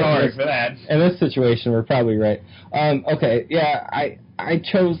 We're right. Sorry for that. in this situation. We're probably right. Okay, yeah, I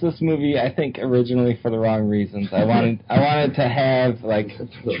chose this movie. I think originally for the wrong reasons. I wanted to have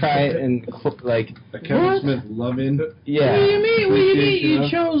try and A Kevin Smith love-in. yeah. What do you mean? Appreciation You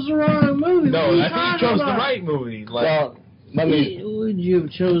chose the wrong movie. No, What are you I think talking you chose the about? right movie. Like, Well, let me. Would you have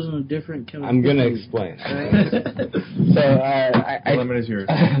chosen a different Kevin I'm gonna Smith explain. movie? So I lemon is yours.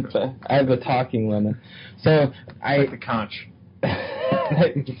 I have a talking lemon. So Like the conch.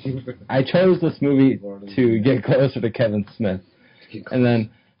 I chose this movie to get closer to Kevin Smith, and then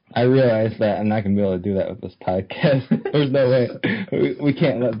I realized that I'm not going to be able to do that with this podcast. There's no way. We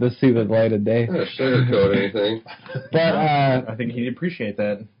can't let this see the light of day. I'm not sugarcoat anything. But I think he'd appreciate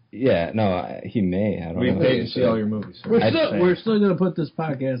that. yeah, no, he may. I don't We know. paid to see all your movies. We're still going to put this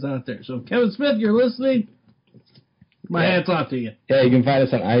podcast out there. So, Kevin Smith, you're listening. My hat's off to you. Yeah, you can find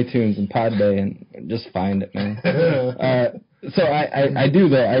us on iTunes and Podbay, and just find it, man. So I do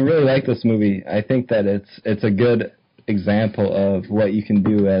though. I really like this movie. I think that it's a good example of what you can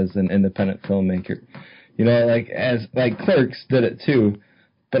do as an independent filmmaker. You know, like Clerks did it too,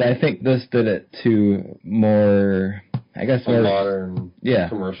 but I think this did it to more, I guess, A more modern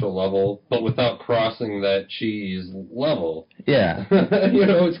commercial level, but without crossing that cheese level. Yeah. You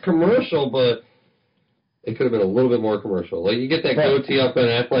know, it's commercial, but it could have been a little bit more commercial. Like, you get that goatee up and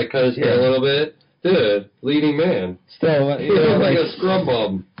Affleck cut his hair a little bit. Dude, leading man. Still, He looks like a scrub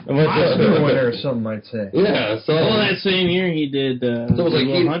bum. Oscar winner, some might say. Yeah, so... Well, that same year he did So it was like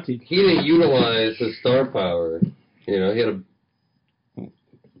Good Will Hunting. he didn't utilize his star power. You know, he had a... I don't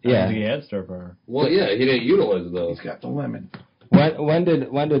Yeah. think he had star power. Well, yeah, he didn't utilize it, though. He's got the lemon. When did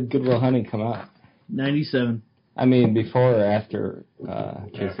Good Will Hunting come out? 97. I mean, before or after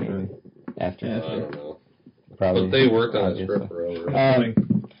Chasing? After. I don't know. Probably. But they worked on obviously. that script forever.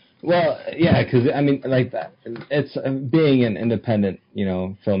 Well, yeah, because I mean, like that. It's being an independent, you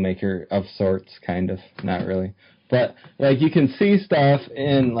know, filmmaker of sorts, kind of, not really, but like you can see stuff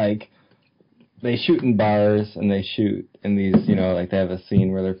in like they shoot in bars and they shoot in these, you know, like they have a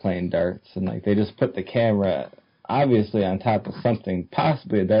scene where they're playing darts and like they just put the camera obviously on top of something,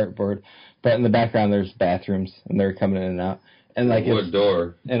 possibly a dartboard, but in the background there's bathrooms and they're coming in and out. And like wood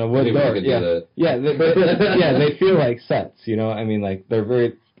door. And a wood Anyone door, can yeah. do that. Yeah, they feel like sets, you know. I mean, like they're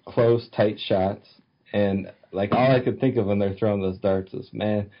very close, tight shots, and like all I could think of when they're throwing those darts is,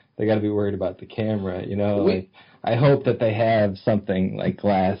 man, they got to be worried about the camera, you know. Like I hope that they have something like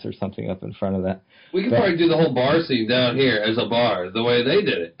glass or something up in front of that. We could probably do the whole bar scene down here as a bar, the way they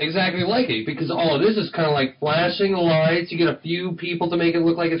did it. Exactly like it, because all it is kind of like flashing lights. You get a few people to make it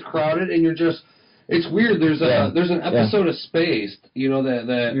look like it's crowded, and you're just... It's weird. There's an episode of Spaced, you know, that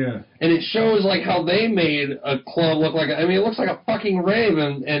and it shows like how they made a club look like. I mean, it looks like a fucking rave,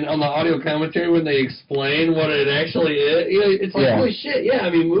 and on the audio commentary when they explain what it actually is, you know, it's like holy shit. Yeah, I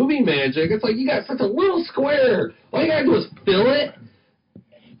mean, movie magic. It's like you got such a little square. All you gotta do is fill it.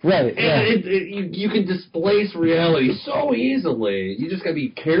 Right. And you can displace reality so easily. You just gotta be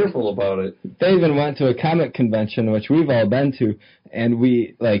careful about it. They even went to a comic convention, which we've all been to, and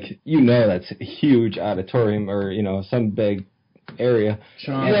we, like, you know, that's a huge auditorium or, you know, some big area.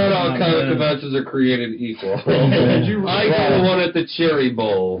 Not all comic conventions are created equal. I go to one at the Cherry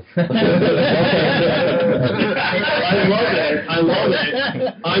Bowl. I love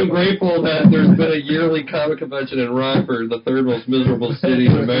it. I'm grateful that there's been a yearly comic convention in Rockford, the third most miserable city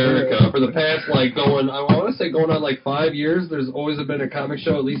in America. For the past, I want to say going on like 5 years, there's always been a comic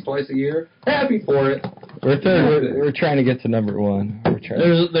show at least twice a year. Happy for it. We're trying to get to number one.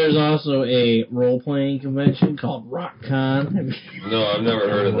 There's also a role-playing convention called RockCon. No, I've never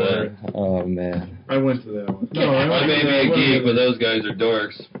heard of that. Oh, man. I went to that one. No, I may be a geek, but those guys are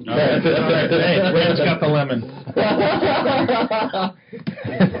dorks. All right. Hey, Brent's got the lemon.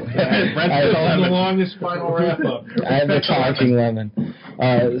 Brent's got the longest final wrap-up. I have a talking lemon.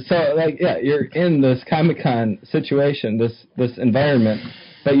 So, like, yeah, you're in this Comic-Con situation, this environment,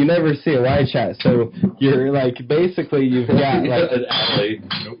 but you never see a wide shot. So you're like, basically, you've got like an alley.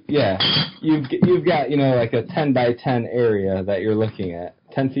 Yeah, you've got, you know, like a 10 by 10 area that you're looking at,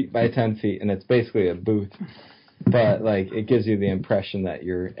 10 feet by 10 feet, and it's basically a booth. But like, it gives you the impression that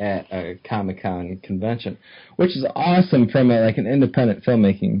you're at a Comic-Con convention, which is awesome from an independent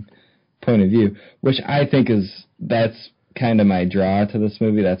filmmaking point of view. Which I think that's kind of my draw to this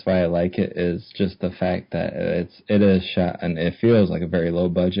movie. That's why I like it, is just the fact that it is shot and it feels like a very low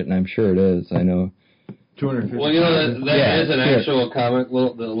budget, and I'm sure it is. I know. 250. Well, that is an actual comic, the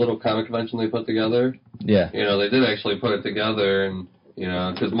little comic convention they put together. Yeah. They did actually put it together, and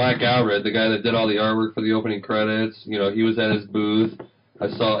because Mike Allred, the guy that did all the artwork for the opening credits, he was at his booth. I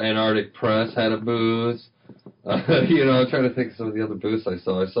saw Antarctic Press had a booth. I'm trying to think of some of the other booths I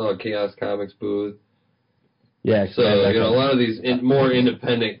saw. I saw a Chaos Comics booth. Yeah. So, a lot of these more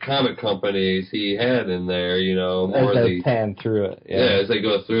independent comic companies he had in there, more as they pan through it. Yeah, as they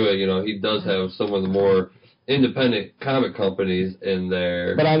go through it, he does have some of the more independent comic companies in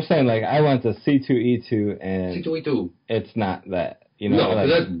there. But I'm saying, like, I went to C2E2, and C2E2. It's not that, No, like,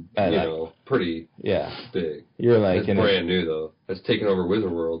 that's, pretty big. You're like... It's brand new, though. It's taken over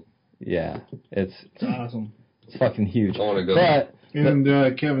Wizard World. Yeah. It's awesome. It's fucking huge. I want to go. And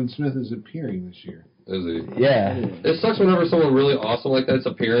Kevin Smith is appearing this year. Is he? Yeah. It sucks whenever someone really awesome like that's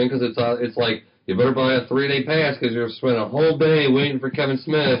appearing, because it's like, you better buy a 3-day pass because you're spending a whole day waiting for Kevin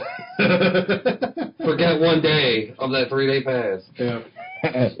Smith. Forget 1 day of that 3-day pass. Yeah.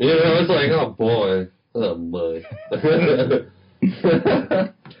 It's like, oh boy.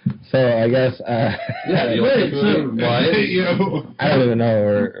 So I guess yeah, you like I don't even know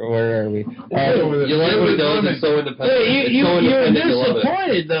where are we. You like what he does? It's so independent. Hey, you were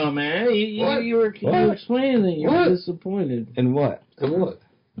disappointed though, man. You were explaining that you were disappointed. In what? In what?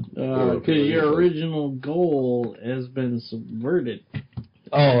 Because your original goal has been subverted.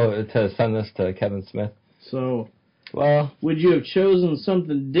 Oh, to send this to Kevin Smith. So, well, would you have chosen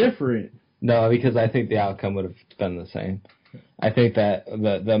something different? No, because I think the outcome would have been the same. I think that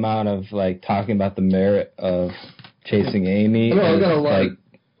the amount of like talking about the merit of Chasing Amy is like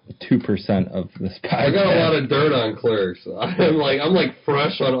 2% of this podcast. I got a lot of dirt on Clerks. I'm like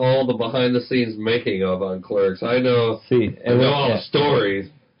fresh on all the behind the scenes making of on Clerks. I know all the stories.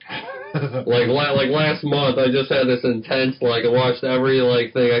 like last month, I just had this intense I watched every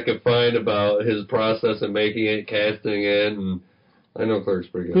thing I could find about his process of making it, casting it, and I know Clerks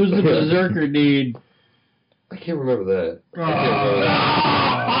pretty good. Who's the berserker dude? I can't remember that.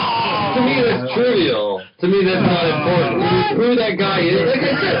 To me, that's trivial. To me, that's not important. Who that guy is. Like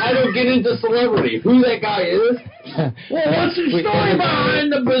I said, I don't get into celebrity. Who that guy is. Well, what's the story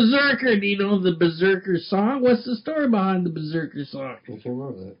behind the Berserker? Do you know the Berserker song? What's the story behind the Berserker song? I can't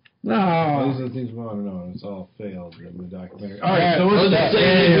remember that. No. Those are the things we want to know, and it's all failed in the documentary. All right, so what's that?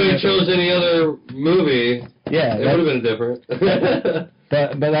 If we chose any other movie, it would have been different.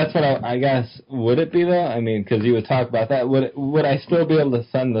 But that's what I guess. Would it be though? I mean, because you would talk about that. Would I still be able to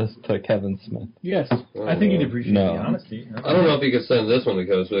send this to Kevin Smith? Yes, I think he'd appreciate the honesty. I don't know if he could send this one to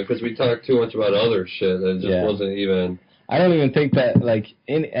Kevin Smith because we talked too much about other shit that just wasn't even. I don't even think that at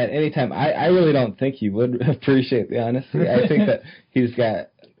any time. I really don't think he would appreciate the honesty. I think that he's got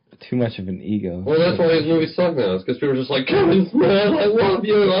too much of an ego. Well, that's why his movies suck now. It's because people are just like, Kevin Smith, I love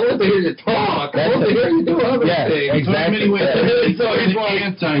you. I want to hear you talk. I want to hear you do other things. Exactly. So he's like,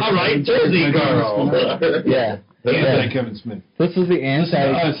 all right, Jersey Girl. Yeah. Anti-Kevin Smith. This is the anti...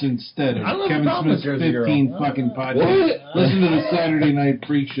 Listen to us instead of Kevin Smith's 15 fucking podcast. What? Listen to the Saturday Night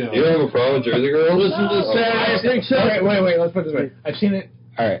Freak Show. You don't have a problem with Jersey Girl? Listen to the Saturday Night Freak Show. Wait, let's put it this way. I've seen it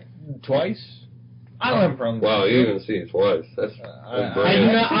twice. I don't have a problem with Wow, you even see it twice. That's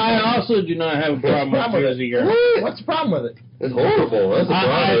I also do not have a problem with Jersey Girl. What's the problem with it? It's horrible. That's the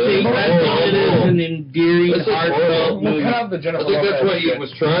problem. I think it is an endearing, heartfelt movie. Cut out the Jennifer I think that's Lopez what he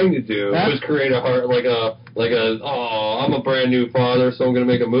was trying to do. Was create a heart I'm a brand new father, so I'm going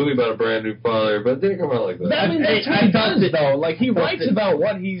to make a movie about a brand new father. But it didn't come out like that. That's what he does, though. Like he writes about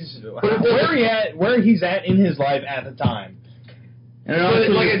what where he's at in his life at the time. And now he's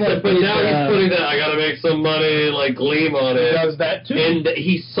putting that I gotta make some money, gleam on it. He does that too. And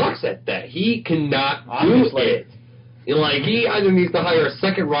he sucks at that. He cannot do it. He either needs to hire a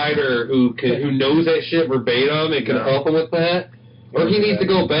second writer who knows that shit verbatim and can help him with that, or he needs to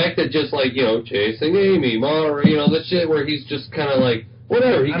go back to just Chasing Amy, Monterey, the shit where he's just kind of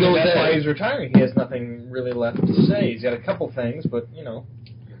whatever. That's why he's retiring. He has nothing really left to say. He's got a couple things, but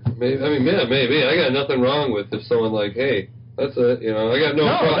Maybe. I got nothing wrong with if someone hey. That's it, I got no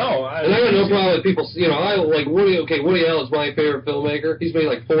problem. And I got no problem with people, I like Woody Allen's my favorite filmmaker. He's made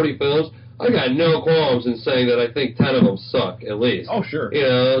 40 films. I got no qualms in saying that I think 10 of them suck, at least. Oh, sure.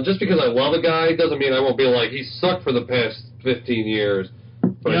 Just because I love a guy doesn't mean I won't be he sucked for the past 15 years.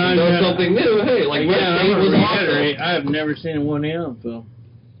 But if he does something new, hey, was awesome. I have never seen a Woody Allen film.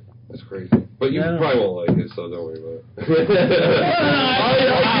 That's crazy. But you probably won't like it, so don't worry about it.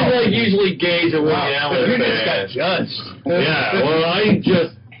 I usually gauge a Woody Allen You fan. just got judged. Yeah, well,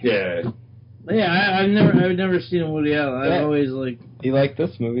 Yeah, I've never seen a Woody Allen. I've Yeah. always like. You like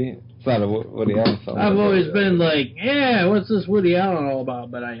this movie? It's not a Woody Allen film. I've always been like, yeah, what's this Woody Allen all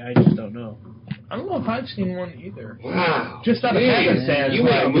about? But I just don't know. I don't know if I've seen one either. Wow. Just out of happenstance. You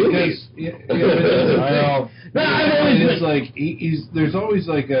like movies. Yeah, I know. No, I've always it's like there's always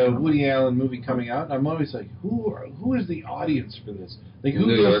like a Woody Allen movie coming out, and I'm always like, who is the audience for this? Like, who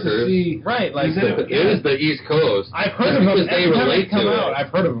New goes to Yorkers. see? Right, like, Is it- It is the East Coast. I've heard of them. Because they Every time relate they come to out, it. I've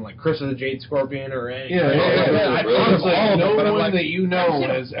heard of them, like Chris of the Jade Scorpion or any. Yeah, I've really? heard of It's like all of no them, but I'm one like, that you know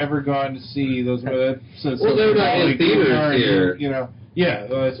has ever gone to see those. Well, they're not in theaters here. You know, yeah.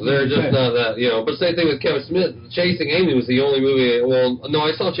 Well, that's what They're you just said. not that, But same thing with Kevin Smith. Chasing Amy was the only movie. Well, no,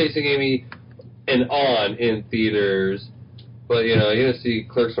 I saw Chasing Amy and On in theaters, but you didn't see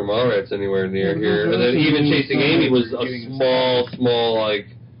Clerks or Mallrats anywhere near here. And then even Chasing Amy was a small like.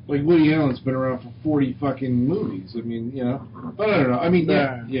 Like Woody Allen's been around for 40 fucking movies. I mean, but I don't know. I mean,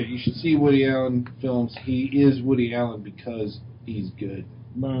 yeah, you should see Woody Allen films. He is Woody Allen because he's good.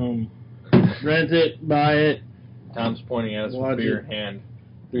 Boom. Rent it, buy it. Tom's pointing at us Watch with beer it. in hand.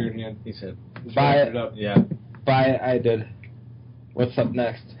 Beer in hand. He said, Buy Wrap it. up. yeah. Buy it, I did. What's up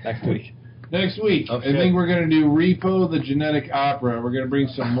next week? Next week, Oh, I shit. think we're going to do Repo, the Genetic Opera. We're going to bring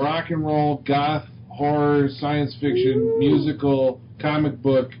some rock and roll, goth, horror, science fiction, musical, comic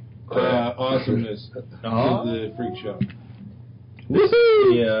book awesomeness to the Freak Show. Oh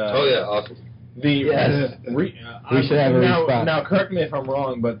yeah, awesome. Yes. We should have a now, response. now, correct me if I'm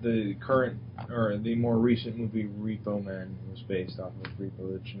wrong, but the current or the more recent movie Repo Man was based off of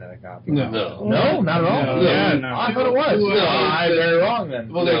Repo, the Genetic Opera. No. No, not at all. No. Yeah, No. I thought it was. No. I'm very wrong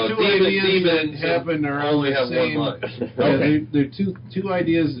then. Well, there are No, two ideas demons that happen around only the have same. one life. Yeah, Okay. they're two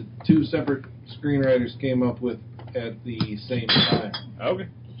ideas that two separate screenwriters came up with at the same time. Okay.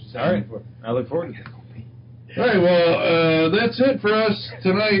 All right. I look forward to it. All right, well, that's it for us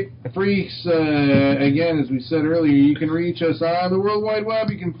tonight, freaks. Again, as we said earlier, you can reach us on the World Wide Web.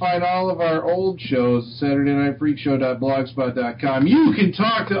 You can find all of our old shows, SaturdayNightFreakshow.blogspot.com. You can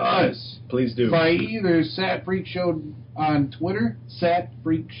talk to us Please do. by either Sat Freak Show on Twitter, Sat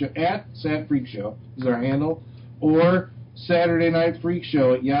Freak Show, at Sat Freak Show is our handle, or Saturday Night Freak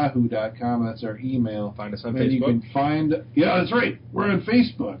Show at yahoo.com. That's our email. Find us on And you Facebook. can find, yeah, that's right. We're on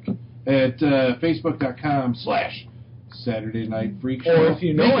Facebook at facebook.com/Saturday Night Freak Show. Or if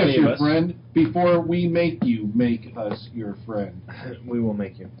you know make any us of your us. friend before we make you make us your friend. We will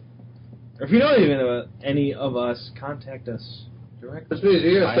make you. Or if you know any of us, contact us directly. This means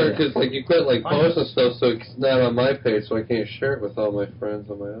you gotta start Find because you quit posting stuff, so it's not on my page, so I can't share it with all my friends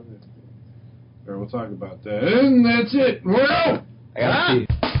on my other. Or we'll talk about that. And that's it. We're out. I gotta pee.